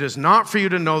 It is not for you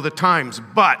to know the times,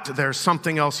 but there's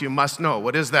something else you must know.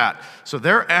 What is that? So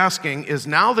they're asking, is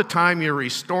now the time you're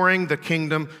restoring the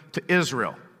kingdom to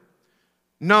Israel?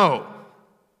 No.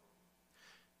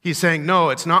 He's saying,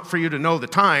 no, it's not for you to know the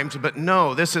times, but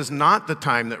no, this is not the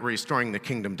time that we're restoring the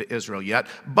kingdom to Israel yet,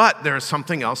 but there is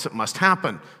something else that must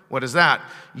happen. What is that?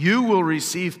 You will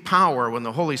receive power when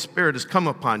the Holy Spirit has come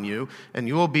upon you, and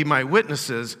you will be my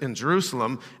witnesses in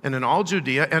Jerusalem and in all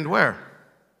Judea and where?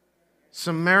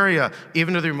 Samaria,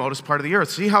 even to the remotest part of the earth.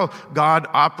 See how God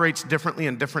operates differently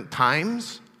in different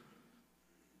times?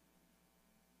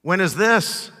 When is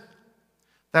this?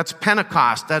 That's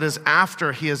Pentecost. That is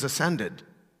after he has ascended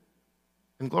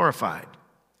and glorified.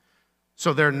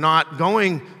 So they're not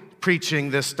going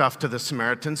preaching this stuff to the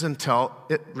Samaritans until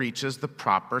it reaches the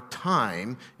proper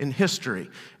time in history.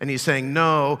 And he's saying,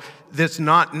 no, that's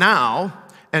not now,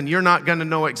 and you're not going to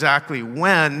know exactly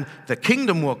when the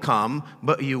kingdom will come,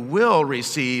 but you will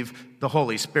receive the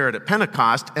Holy Spirit at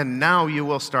Pentecost, and now you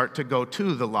will start to go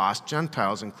to the lost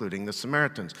Gentiles, including the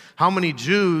Samaritans. How many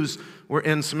Jews were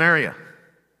in Samaria?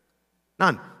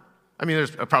 None. I mean,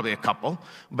 there's probably a couple,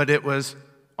 but it was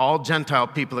all Gentile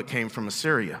people that came from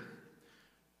Assyria.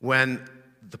 When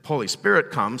the Holy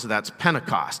Spirit comes, that's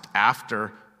Pentecost,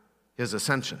 after his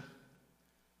ascension.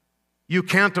 You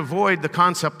can't avoid the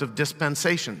concept of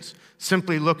dispensations.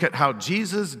 Simply look at how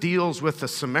Jesus deals with the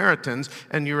Samaritans,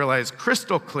 and you realize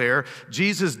crystal clear,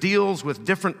 Jesus deals with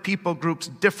different people groups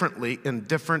differently in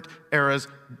different eras,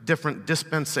 different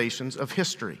dispensations of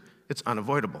history. It's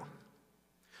unavoidable.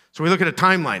 So we look at a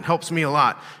timeline, helps me a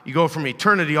lot. You go from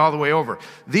eternity all the way over.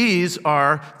 These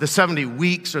are the 70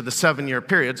 weeks or the 7-year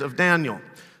periods of Daniel.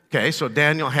 Okay, so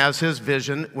Daniel has his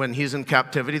vision when he's in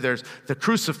captivity. There's the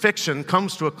crucifixion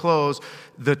comes to a close.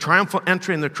 The triumphal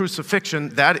entry and the crucifixion,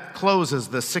 that closes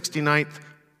the 69th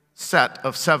set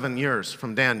of 7 years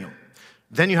from Daniel.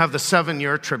 Then you have the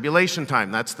 7-year tribulation time.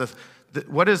 That's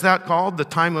what is that called? The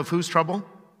time of whose trouble?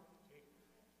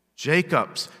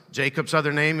 Jacob's. Jacob's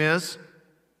other name is?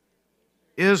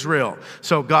 Israel.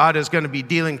 So God is going to be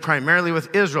dealing primarily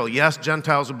with Israel. Yes,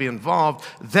 Gentiles will be involved.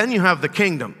 Then you have the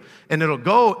kingdom, and it'll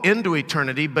go into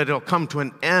eternity, but it'll come to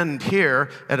an end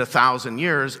here at 1,000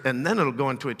 years, and then it'll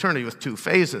go into eternity with 2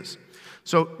 phases.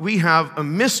 So we have a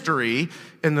mystery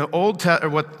in the Old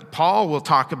Testament. What Paul will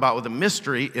talk about with a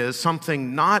mystery is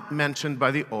something not mentioned by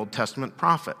the Old Testament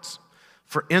prophets.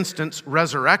 For instance,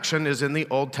 resurrection is in the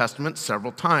Old Testament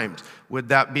several times. Would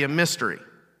that be a mystery?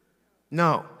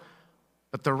 No.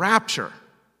 But the rapture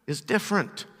is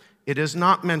different. It is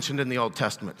not mentioned in the Old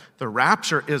Testament. The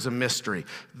rapture is a mystery.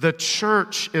 The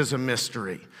church is a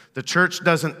mystery. The church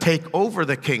doesn't take over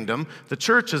the kingdom. The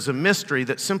church is a mystery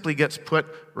that simply gets put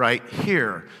right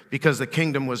here because the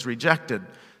kingdom was rejected.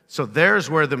 So there's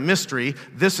where the mystery,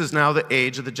 this is now the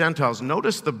age of the Gentiles.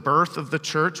 Notice the birth of the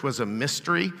church was a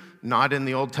mystery, not in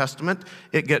the Old Testament.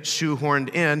 It gets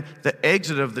shoehorned in. The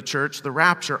exit of the church, the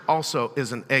rapture, also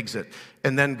is an exit.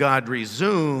 And then God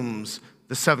resumes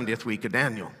the 70th week of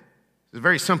Daniel. It's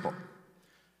very simple.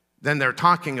 Then they're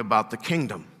talking about the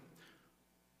kingdom.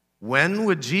 When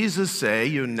would Jesus say,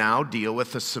 you now deal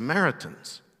with the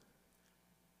Samaritans?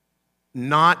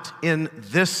 Not in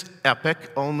this epic,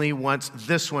 only once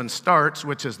this one starts,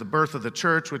 which is the birth of the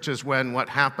church, which is when what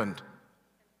happened?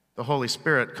 The Holy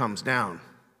Spirit comes down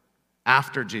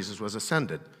after Jesus was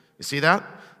ascended. You see that?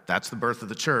 That's the birth of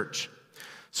the church.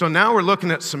 So now we're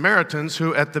looking at Samaritans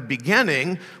who at the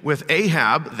beginning with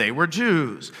Ahab, they were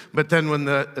Jews. But then when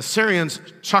the Assyrians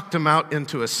chucked them out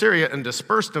into Assyria and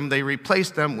dispersed them, they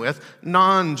replaced them with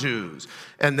non-Jews.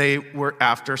 And they were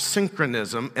after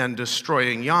synchronism and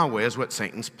destroying Yahweh is what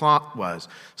Satan's plot was.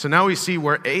 So now we see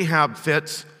where Ahab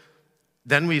fits.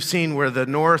 Then we've seen where the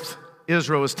north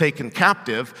Israel was taken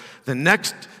captive. The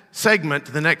next segment,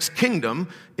 the next kingdom,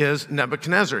 is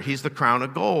Nebuchadnezzar. He's the crown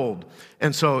of gold.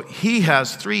 And so he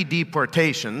has 3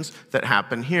 deportations that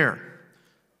happen here.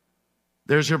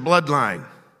 There's your bloodline.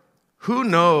 Who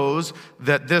knows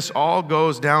that this all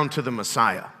goes down to the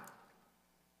Messiah?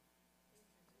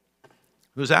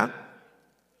 Who's that?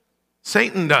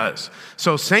 Satan does.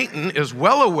 So Satan is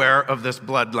well aware of this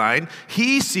bloodline.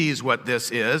 He sees what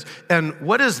this is. And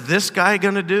what is this guy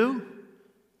going to do?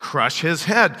 Crush his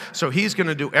head. So he's going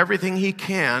to do everything he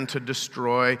can to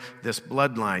destroy this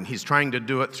bloodline. He's trying to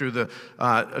do it through the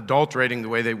adulterating the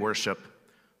way they worship.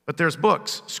 But there's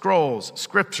books, scrolls,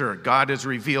 scripture. God has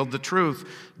revealed the truth.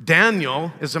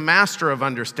 Daniel is a master of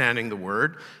understanding the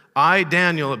word. I,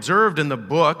 Daniel, observed in the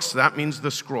books, that means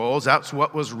the scrolls, that's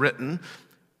what was written,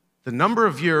 the number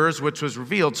of years which was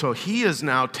revealed. So he is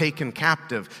now taken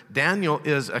captive. Daniel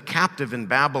is a captive in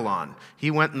Babylon. He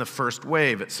went in the first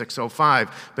wave at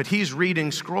 605, but he's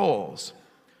reading scrolls.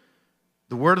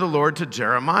 The word of the Lord to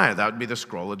Jeremiah, that would be the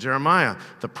scroll of Jeremiah,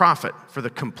 the prophet, for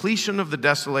the completion of the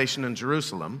desolation in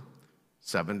Jerusalem,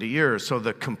 70 years. So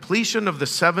the completion of the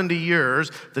 70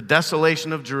 years, the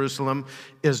desolation of Jerusalem,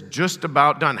 is just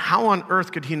about done. How on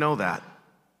earth could he know that?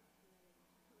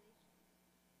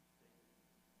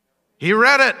 He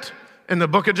read it in the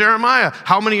book of Jeremiah.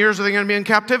 How many years are they going to be in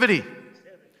captivity?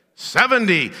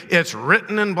 70. It's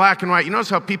written in black and white. You notice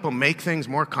how people make things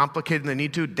more complicated than they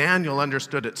need to? Daniel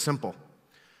understood it simple.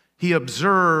 He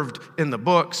observed in the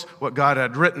books what God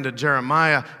had written to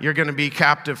Jeremiah. You're going to be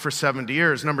captive for 70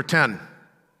 years. Number 10,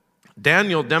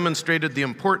 Daniel demonstrated the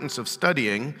importance of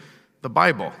studying the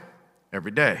Bible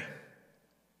every day.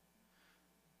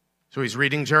 So he's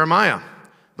reading Jeremiah.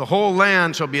 The whole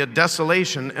land shall be a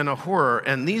desolation and a horror,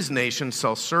 and these nations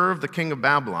shall serve the king of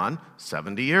Babylon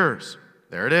 70 years.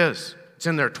 There it is. It's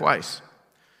in there twice.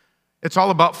 It's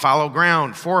all about fallow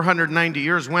ground. 490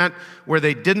 years went where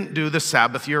they didn't do the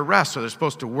Sabbath year rest. So they're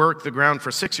supposed to work the ground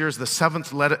for 6 years. The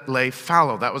seventh let it lay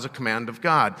fallow. That was a command of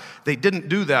God. They didn't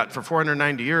do that for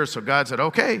 490 years. So God said,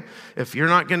 okay, if you're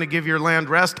not going to give your land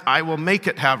rest, I will make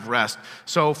it have rest.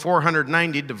 So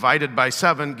 490 divided by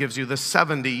 7 gives you the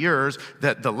 70 years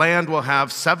that the land will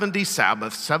have 70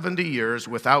 Sabbaths, 70 years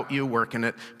without you working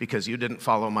it because you didn't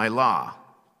follow my law.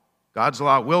 God's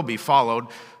law will be followed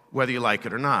whether you like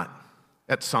it or not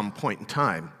at some point in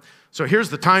time. So here's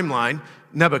the timeline.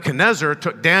 Nebuchadnezzar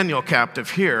took Daniel captive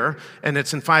here, and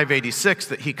it's in 586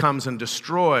 that he comes and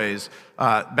destroys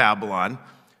Babylon.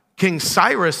 King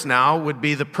Cyrus now would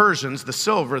be the Persians, the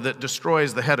silver that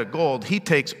destroys the head of gold. He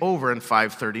takes over in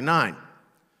 539.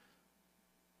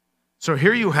 So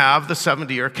here you have the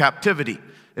 70-year captivity.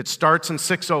 It starts in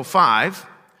 605,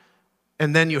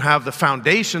 and then you have the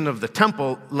foundation of the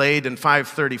temple laid in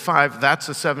 535. That's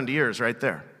the 70 years right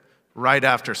there, right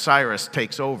after Cyrus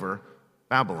takes over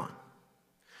Babylon.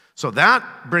 So that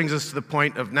brings us to the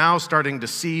point of now starting to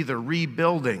see the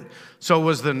rebuilding. So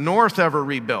was the north ever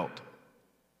rebuilt?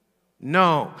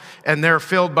 No. And they're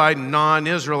filled by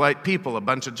non-Israelite people, a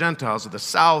bunch of Gentiles. The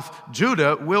south,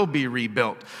 Judah, will be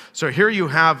rebuilt. So here you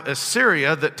have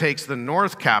Assyria that takes the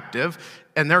north captive,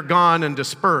 and they're gone and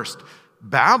dispersed.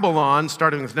 Babylon,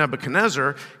 starting with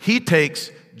Nebuchadnezzar, he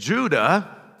takes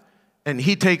Judah, and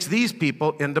he takes these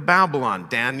people into Babylon.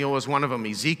 Daniel is one of them.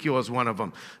 Ezekiel is one of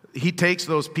them. He takes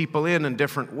those people in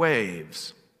different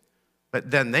waves.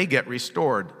 But then they get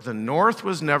restored. The north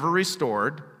was never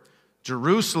restored.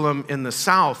 Jerusalem in the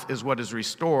south is what is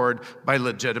restored by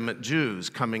legitimate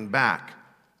Jews coming back.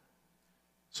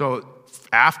 So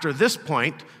after this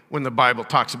point, when the Bible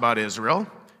talks about Israel,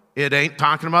 it ain't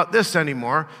talking about this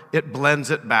anymore. It blends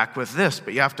it back with this.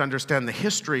 But you have to understand the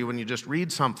history when you just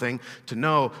read something to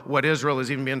know what Israel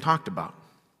is even being talked about.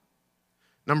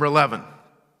 Number 11,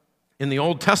 in the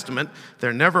Old Testament,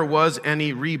 there never was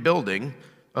any rebuilding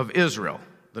of Israel,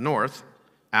 the north,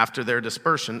 after their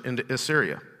dispersion into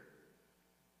Assyria.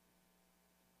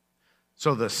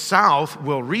 So the south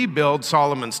will rebuild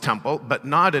Solomon's temple, but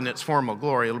not in its formal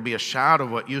glory. It'll be a shadow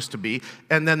of what used to be.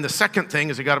 And then the second thing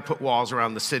is you got to put walls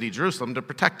around the city, Jerusalem, to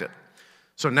protect it.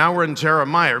 So now we're in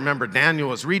Jeremiah. Remember, Daniel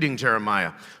was reading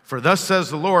Jeremiah. For thus says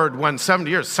the Lord, when 70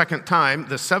 years, second time,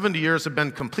 the 70 years have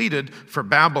been completed for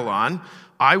Babylon,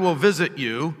 I will visit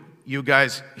you, you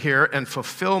guys here, and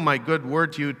fulfill my good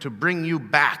word to you to bring you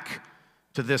back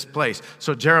to this place.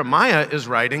 So Jeremiah is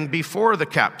writing before the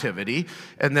captivity,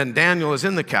 and then Daniel is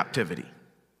in the captivity.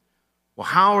 Well,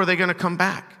 how are they going to come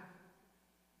back?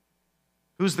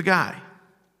 Who's the guy?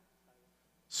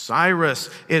 Cyrus.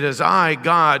 It is I,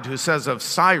 God, who says of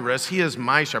Cyrus, he is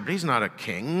my shepherd. He's not a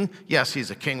king. Yes,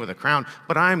 he's a king with a crown,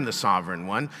 but I'm the sovereign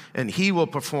one, and he will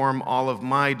perform all of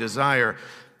my desire.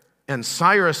 And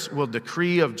Cyrus will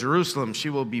decree of Jerusalem, she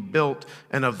will be built,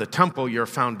 and of the temple your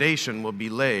foundation will be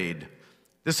laid.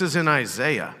 This is in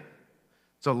Isaiah.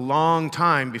 It's a long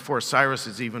time before Cyrus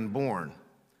is even born.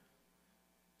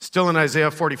 Still in Isaiah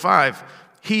 45,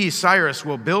 he, Cyrus,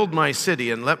 will build my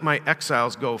city and let my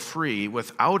exiles go free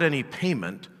without any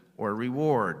payment or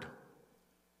reward.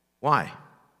 Why?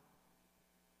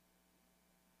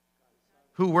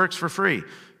 Who works for free?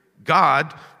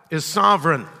 God is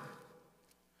sovereign.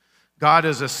 God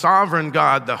is a sovereign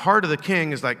God. The heart of the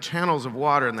king is like channels of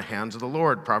water in the hands of the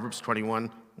Lord. Proverbs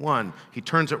 21:1. He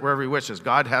turns it wherever he wishes.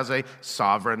 God has a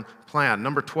sovereign plan.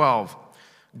 Number 12,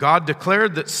 God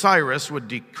declared that Cyrus would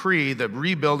decree the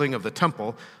rebuilding of the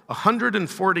temple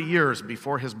 140 years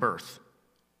before his birth.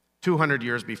 200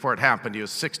 years before it happened. He was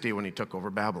 60 when he took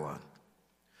over Babylon.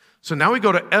 So now we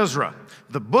go to Ezra.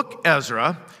 The book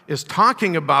Ezra is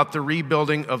talking about the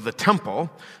rebuilding of the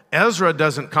temple. Ezra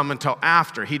doesn't come until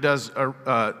after. He does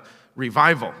a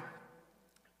revival,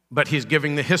 but he's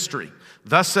giving the history.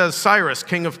 Thus says Cyrus,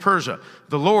 king of Persia,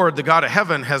 the Lord, the God of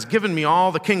heaven, has given me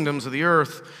all the kingdoms of the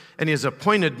earth, and he has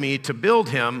appointed me to build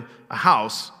him a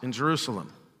house in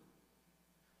Jerusalem.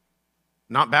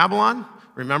 Not Babylon.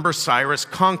 Remember, Cyrus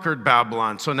conquered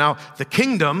Babylon. So now the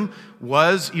kingdom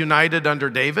was united under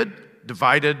David,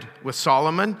 divided with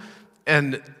Solomon,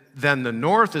 and then the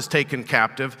north is taken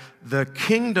captive. The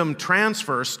kingdom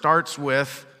transfer starts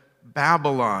with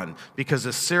Babylon because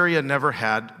Assyria never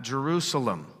had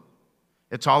Jerusalem.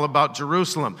 It's all about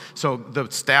Jerusalem. So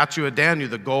the statue of Daniel,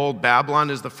 the gold, Babylon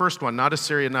is the first one, not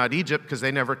Assyria, not Egypt, because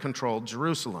they never controlled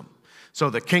Jerusalem. So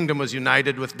the kingdom was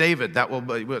united with David. That will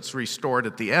be what's restored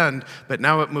at the end. But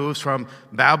now it moves from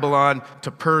Babylon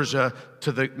to Persia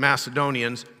to the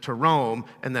Macedonians to Rome,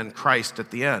 and then Christ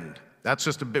at the end. That's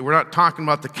just a bit, we're not talking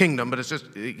about the kingdom, but it's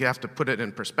just, you have to put it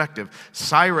in perspective.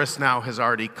 Cyrus now has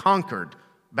already conquered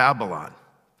Babylon.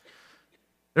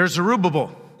 There's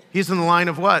Zerubbabel. He's in the line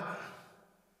of what?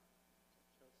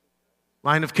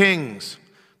 Line of kings.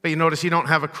 But you notice he don't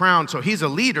have a crown, so he's a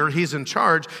leader, he's in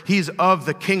charge, he's of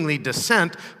the kingly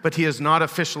descent, but he is not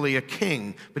officially a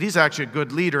king. But he's actually a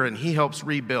good leader, and he helps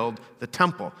rebuild the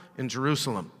temple in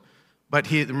Jerusalem. But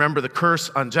remember the curse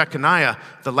on Jeconiah,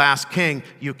 the last king,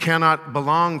 you cannot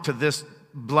belong to this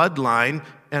bloodline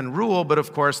and rule, but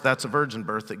of course that's a virgin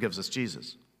birth that gives us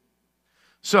Jesus.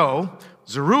 So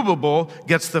Zerubbabel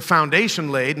gets the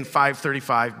foundation laid in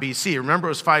 535 BC. Remember, it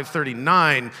was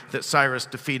 539 that Cyrus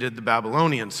defeated the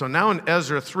Babylonians. So now in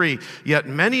Ezra 3, yet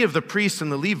many of the priests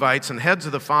and the Levites and heads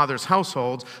of the fathers'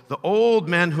 households, the old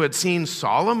men who had seen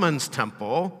Solomon's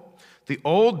temple, the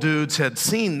old dudes had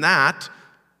seen that.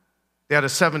 They had a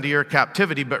 70-year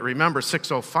captivity, but remember,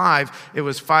 605, it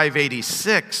was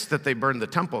 586 that they burned the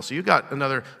temple. So you got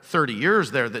another 30 years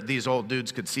there that these old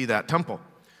dudes could see that temple.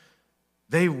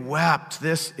 They wept.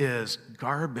 This is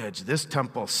garbage. This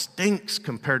temple stinks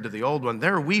compared to the old one.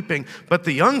 They're weeping, but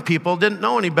the young people didn't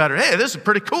know any better. Hey, this is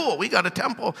pretty cool. We got a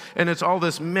temple. And it's all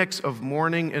this mix of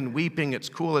mourning and weeping. It's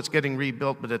cool. It's getting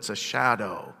rebuilt, but it's a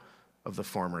shadow of the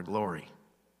former glory.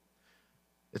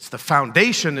 It's the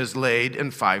foundation is laid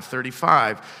in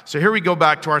 535. So here we go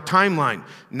back to our timeline.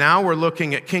 Now we're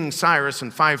looking at King Cyrus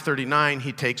in 539.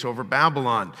 He takes over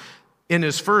Babylon. In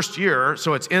his first year,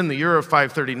 so it's in the year of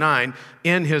 539,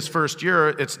 in his first year,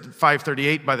 it's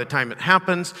 538 by the time it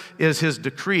happens, is his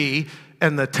decree,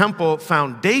 and the temple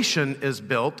foundation is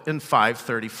built in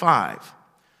 535.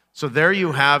 So there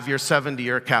you have your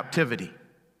 70-year captivity,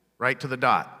 right to the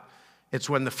dot. It's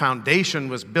when the foundation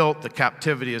was built, the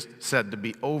captivity is said to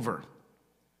be over.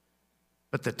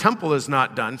 But the temple is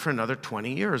not done for another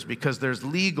 20 years because there's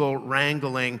legal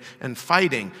wrangling and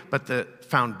fighting. But the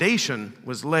foundation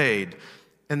was laid.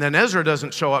 And then Ezra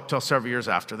doesn't show up till several years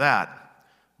after that.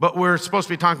 But we're supposed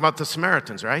to be talking about the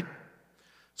Samaritans, right?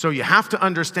 So you have to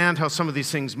understand how some of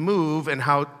these things move and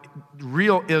how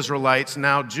real Israelites,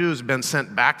 now Jews, have been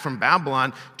sent back from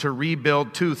Babylon to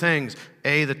rebuild two things.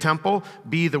 A, the temple.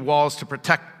 B, the walls to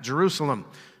protect Jerusalem.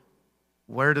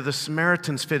 Where do the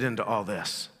Samaritans fit into all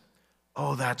this?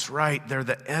 Oh, that's right. They're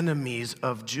the enemies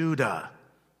of Judah,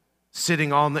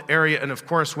 sitting all in the area. And of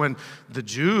course, when the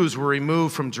Jews were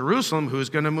removed from Jerusalem, who's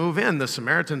going to move in? The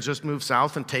Samaritans just move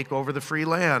south and take over the free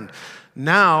land.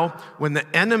 Now, when the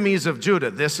enemies of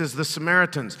Judah, this is the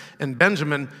Samaritans, and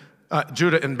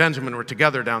Judah and Benjamin were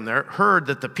together down there, heard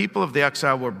that the people of the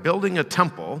exile were building a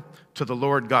temple to the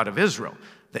Lord God of Israel.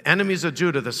 The enemies of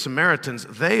Judah, the Samaritans,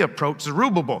 they approached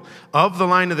Zerubbabel of the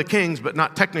line of the kings, but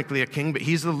not technically a king, but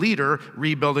he's the leader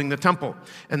rebuilding the temple,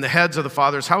 and the heads of the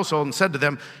father's household, and said to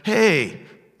them, hey,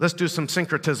 let's do some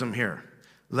syncretism here.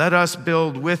 Let us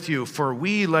build with you, for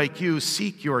we, like you,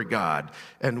 seek your God,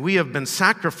 and we have been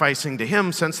sacrificing to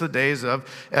him since the days of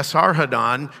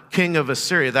Esarhaddon, king of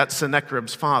Assyria. That's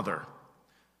Sennacherib's father.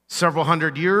 Several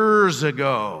hundred years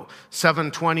ago,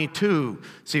 722.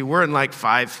 See, we're in like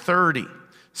 530.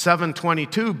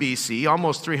 722 BC,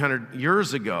 almost 300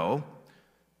 years ago,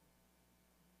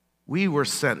 we were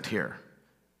sent here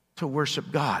to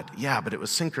worship God. Yeah, but it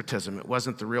was syncretism. It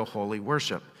wasn't the real holy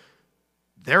worship.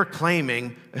 They're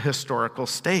claiming a historical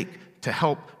stake to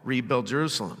help rebuild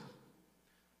Jerusalem.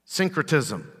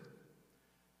 Syncretism.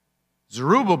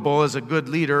 Zerubbabel is a good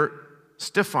leader,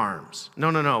 stiff arms.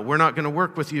 No, we're not going to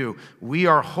work with you. We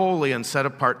are holy and set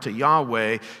apart to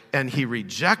Yahweh, and he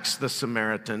rejects the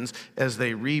Samaritans as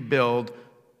they rebuild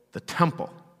the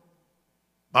temple.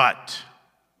 But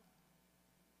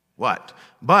what?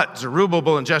 But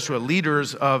Zerubbabel and Jeshua,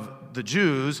 leaders of the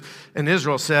Jews in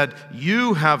Israel, said,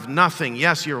 you have nothing.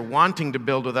 Yes, you're wanting to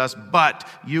build with us, but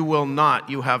you will not.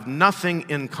 You have nothing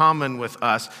in common with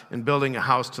us in building a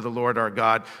house to the Lord our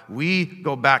God. We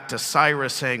go back to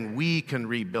Cyrus saying we can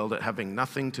rebuild it, having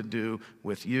nothing to do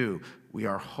with you. We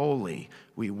are holy.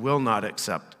 We will not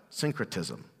accept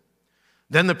syncretism.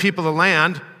 Then the people of the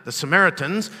land, the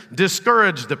Samaritans,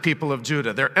 discouraged the people of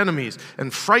Judah, their enemies,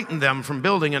 and frightened them from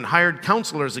building and hired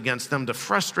counselors against them to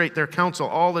frustrate their counsel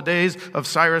all the days of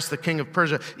Cyrus, the king of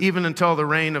Persia, even until the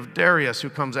reign of Darius, who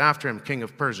comes after him, king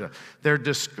of Persia. They're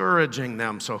discouraging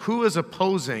them. So who is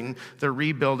opposing the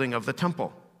rebuilding of the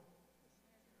temple?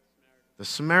 The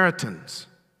Samaritans.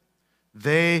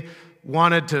 They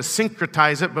wanted to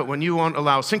syncretize it, but when you won't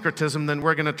allow syncretism, then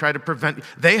we're going to try to prevent.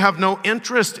 They have no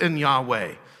interest in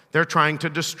Yahweh. They're trying to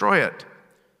destroy it.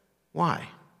 Why?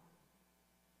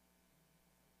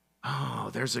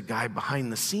 Oh, there's a guy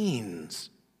behind the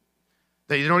scenes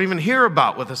that you don't even hear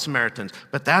about with the Samaritans,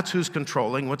 but that's who's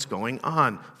controlling what's going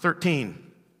on. 13.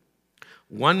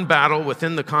 One battle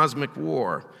within the cosmic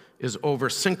war is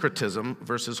over syncretism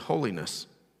versus holiness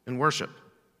in worship.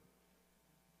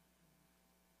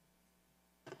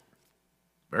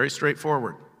 Very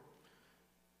straightforward.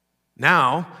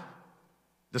 Now,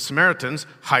 the Samaritans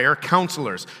hire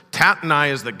counselors.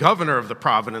 Tatnai is the governor of the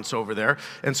province over there,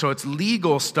 and so it's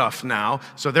legal stuff now.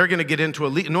 So they're going to get into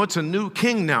it's a new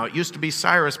king now. It used to be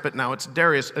Cyrus, but now it's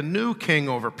Darius, a new king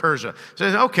over Persia. So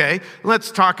okay, let's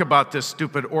talk about this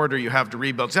stupid order you have to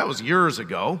rebuild. That was years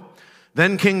ago.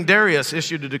 Then King Darius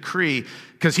issued a decree,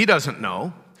 because he doesn't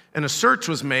know, and a search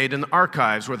was made in the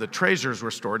archives where the treasures were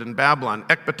stored in Babylon.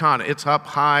 Ecbatana, it's up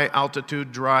high,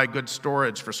 altitude, dry, good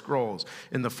storage for scrolls.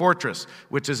 In the fortress,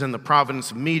 which is in the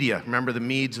province of Media, remember the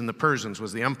Medes and the Persians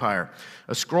was the empire.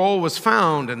 A scroll was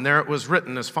found, and there it was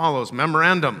written as follows,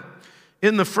 Memorandum.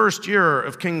 In the first year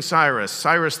of King Cyrus,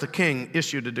 Cyrus the king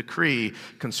issued a decree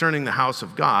concerning the house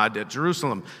of God at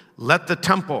Jerusalem. Let the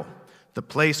temple, the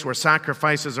place where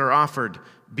sacrifices are offered,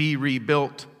 be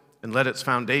rebuilt, and let its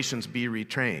foundations be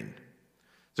retrained.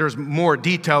 There's more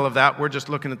detail of that. We're just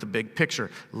looking at the big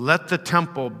picture. Let the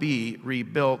temple be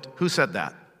rebuilt. Who said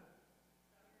that?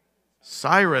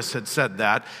 Cyrus had said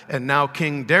that, and now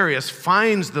King Darius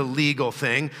finds the legal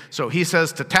thing, so he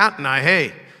says to Tatnai,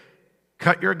 hey,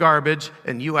 cut your garbage,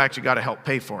 and you actually got to help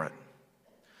pay for it.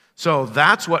 So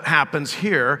that's what happens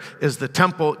here, is the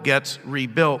temple gets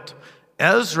rebuilt.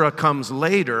 Ezra comes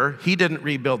later. He didn't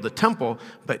rebuild the temple,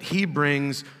 but he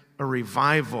brings a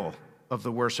revival of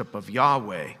the worship of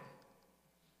Yahweh.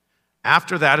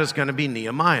 After that is going to be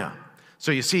Nehemiah.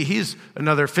 So you see, he's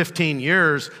another 15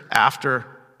 years after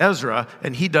Ezra,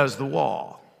 and he does the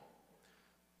wall.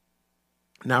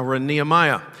 Now we're in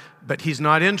Nehemiah, but he's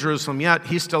not in Jerusalem yet.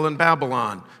 He's still in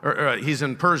Babylon, or he's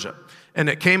in Persia. And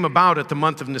it came about at the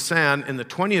month of Nisan in the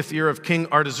 20th year of King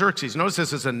Artaxerxes. Notice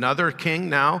this is another king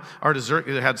now.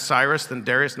 Artaxerxes, it had Cyrus, then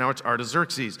Darius, now it's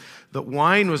Artaxerxes. The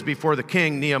wine was before the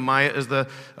king. Nehemiah is the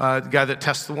guy that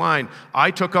tests the wine.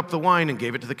 I took up the wine and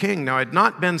gave it to the king. Now, I had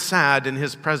not been sad in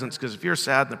his presence, because if you're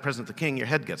sad in the presence of the king, your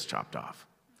head gets chopped off.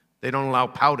 They don't allow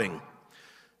pouting.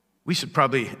 We should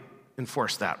probably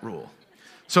enforce that rule.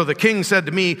 So the king said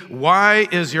to me, "Why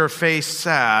is your face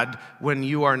sad when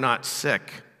you are not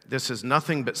sick? This is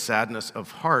nothing but sadness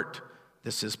of heart.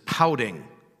 This is pouting."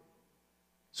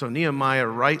 So Nehemiah,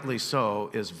 rightly so,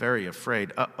 is very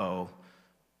afraid.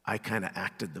 I kind of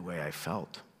acted the way I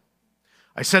felt.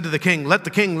 I said to the king, "Let the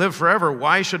king live forever.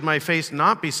 Why should my face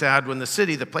not be sad when the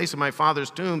city, the place of my father's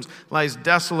tombs, lies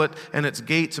desolate and its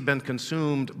gates have been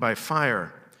consumed by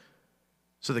fire?"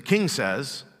 So the king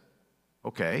says,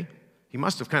 okay, he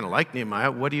must have kind of liked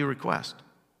Nehemiah. "What do you request?"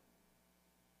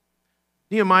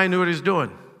 Nehemiah knew what he was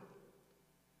doing.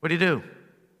 What do you do?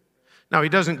 Now, he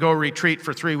doesn't go retreat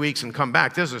for 3 weeks and come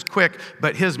back. This is quick,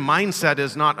 but his mindset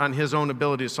is not on his own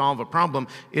ability to solve a problem.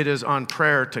 It is on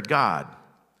prayer to God.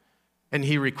 And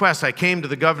he requests, "I came to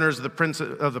the governors of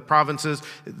the provinces."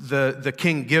 The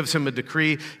king gives him a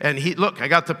decree. And look, I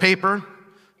got the paper.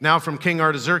 Now from King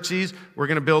Artaxerxes, we're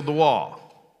going to build the wall.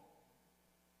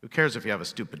 Who cares if you have a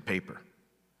stupid paper?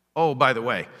 Oh, by the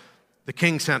way, the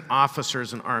king sent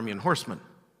officers and army and horsemen.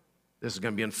 This is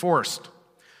going to be enforced.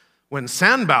 When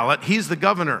Sanballat, he's the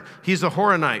governor, he's a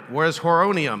Horonite. Where's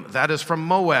Horonium? That is from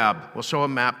Moab. We'll show a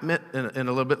map in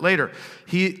a little bit later.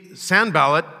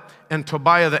 Sanballat and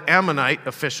Tobiah the Ammonite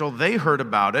official, they heard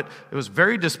about it. It was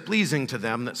very displeasing to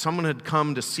them that someone had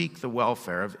come to seek the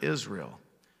welfare of Israel.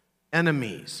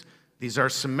 Enemies. These are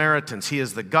Samaritans. He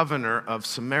is the governor of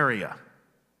Samaria.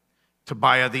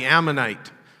 Tobiah the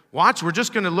Ammonite. Watch, we're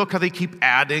just going to look how they keep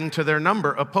adding to their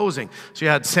number, opposing. So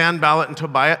you had Sanballat and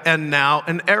Tobiah, and now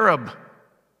an Arab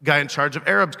guy in charge of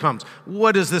Arabs comes.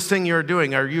 "What is this thing you're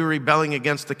doing? Are you rebelling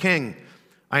against the king?"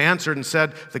 I answered and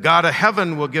said, "The God of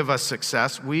heaven will give us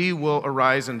success. We will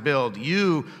arise and build.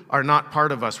 You are not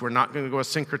part of us. We're not going to go with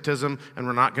syncretism, and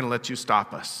we're not going to let you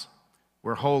stop us.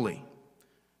 We're holy."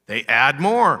 They add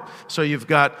more. So you've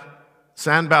got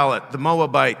Sanballat, the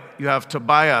Moabite. You have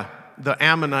Tobiah, the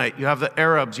Ammonite, you have the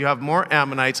Arabs, you have more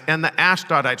Ammonites, and the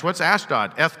Ashdodites. What's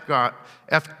Ashdod?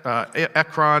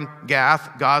 Ekron,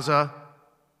 Gath, Gaza.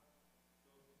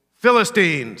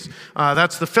 Philistines.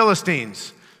 That's the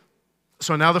Philistines.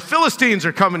 So now the Philistines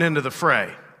are coming into the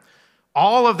fray.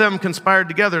 All of them conspired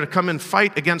together to come and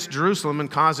fight against Jerusalem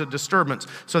and cause a disturbance.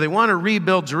 So they want to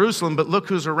rebuild Jerusalem, but look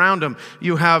who's around them.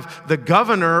 You have the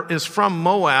governor is from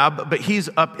Moab, but he's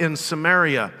up in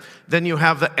Samaria. Then you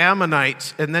have the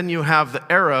Ammonites, and then you have the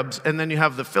Arabs, and then you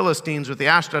have the Philistines with the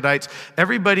Ashdodites.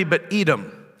 Everybody but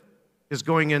Edom is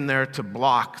going in there to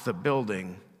block the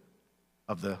building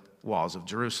of the walls of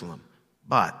Jerusalem.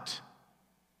 But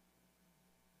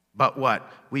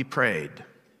what? We prayed.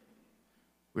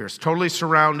 We were totally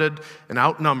surrounded and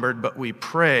outnumbered, but we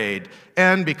prayed.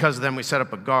 And because of them, we set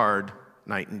up a guard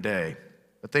night and day.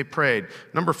 But they prayed.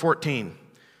 Number 14,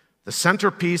 the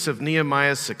centerpiece of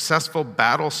Nehemiah's successful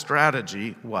battle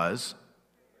strategy was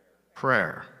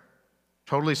prayer.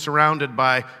 Totally surrounded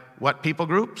by what people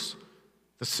groups?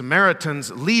 The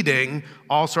Samaritans leading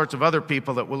all sorts of other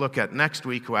people that we'll look at next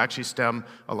week who actually stem,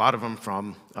 a lot of them,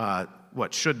 from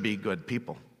what should be good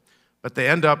people. But they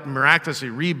end up miraculously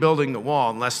rebuilding the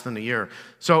wall in less than a year.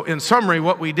 So in summary,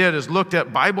 what we did is looked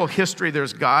at Bible history.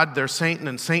 There's God, there's Satan,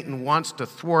 and Satan wants to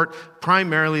thwart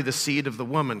primarily the seed of the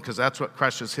woman, because that's what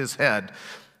crushes his head.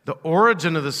 The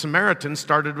origin of the Samaritans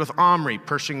started with Omri,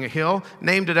 perching a hill,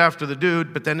 named it after the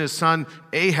dude, but then his son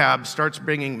Ahab starts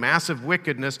bringing massive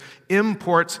wickedness,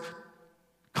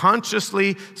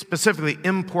 specifically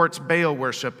imports Baal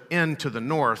worship into the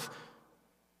north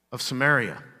of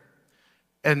Samaria.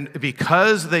 And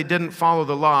because they didn't follow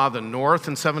the law, the north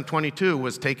in 722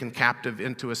 was taken captive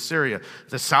into Assyria.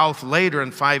 The south later in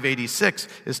 586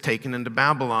 is taken into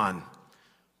Babylon.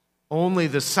 Only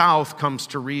the south comes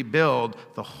to rebuild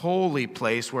the holy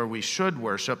place where we should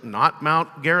worship, not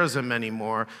Mount Gerizim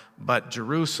anymore, but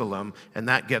Jerusalem, and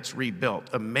that gets rebuilt.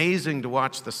 Amazing to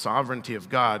watch the sovereignty of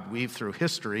God weave through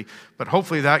history, but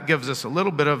hopefully that gives us a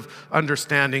little bit of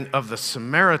understanding of the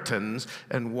Samaritans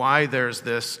and why there's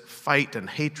this fight and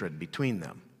hatred between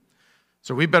them.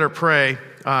 So we better pray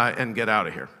and get out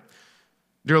of here.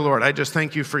 Dear Lord, I just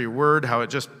thank you for your word, how it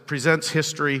just presents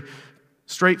history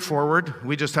straightforward.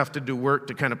 We just have to do work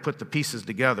to kind of put the pieces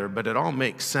together, but it all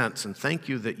makes sense. And thank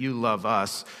you that you love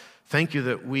us. Thank you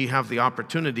that we have the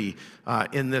opportunity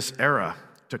in this era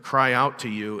to cry out to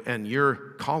you, and you're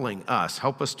calling us.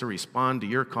 Help us to respond to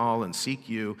your call and seek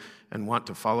you and want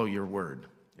to follow your word.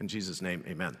 In Jesus' name,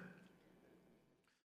 amen.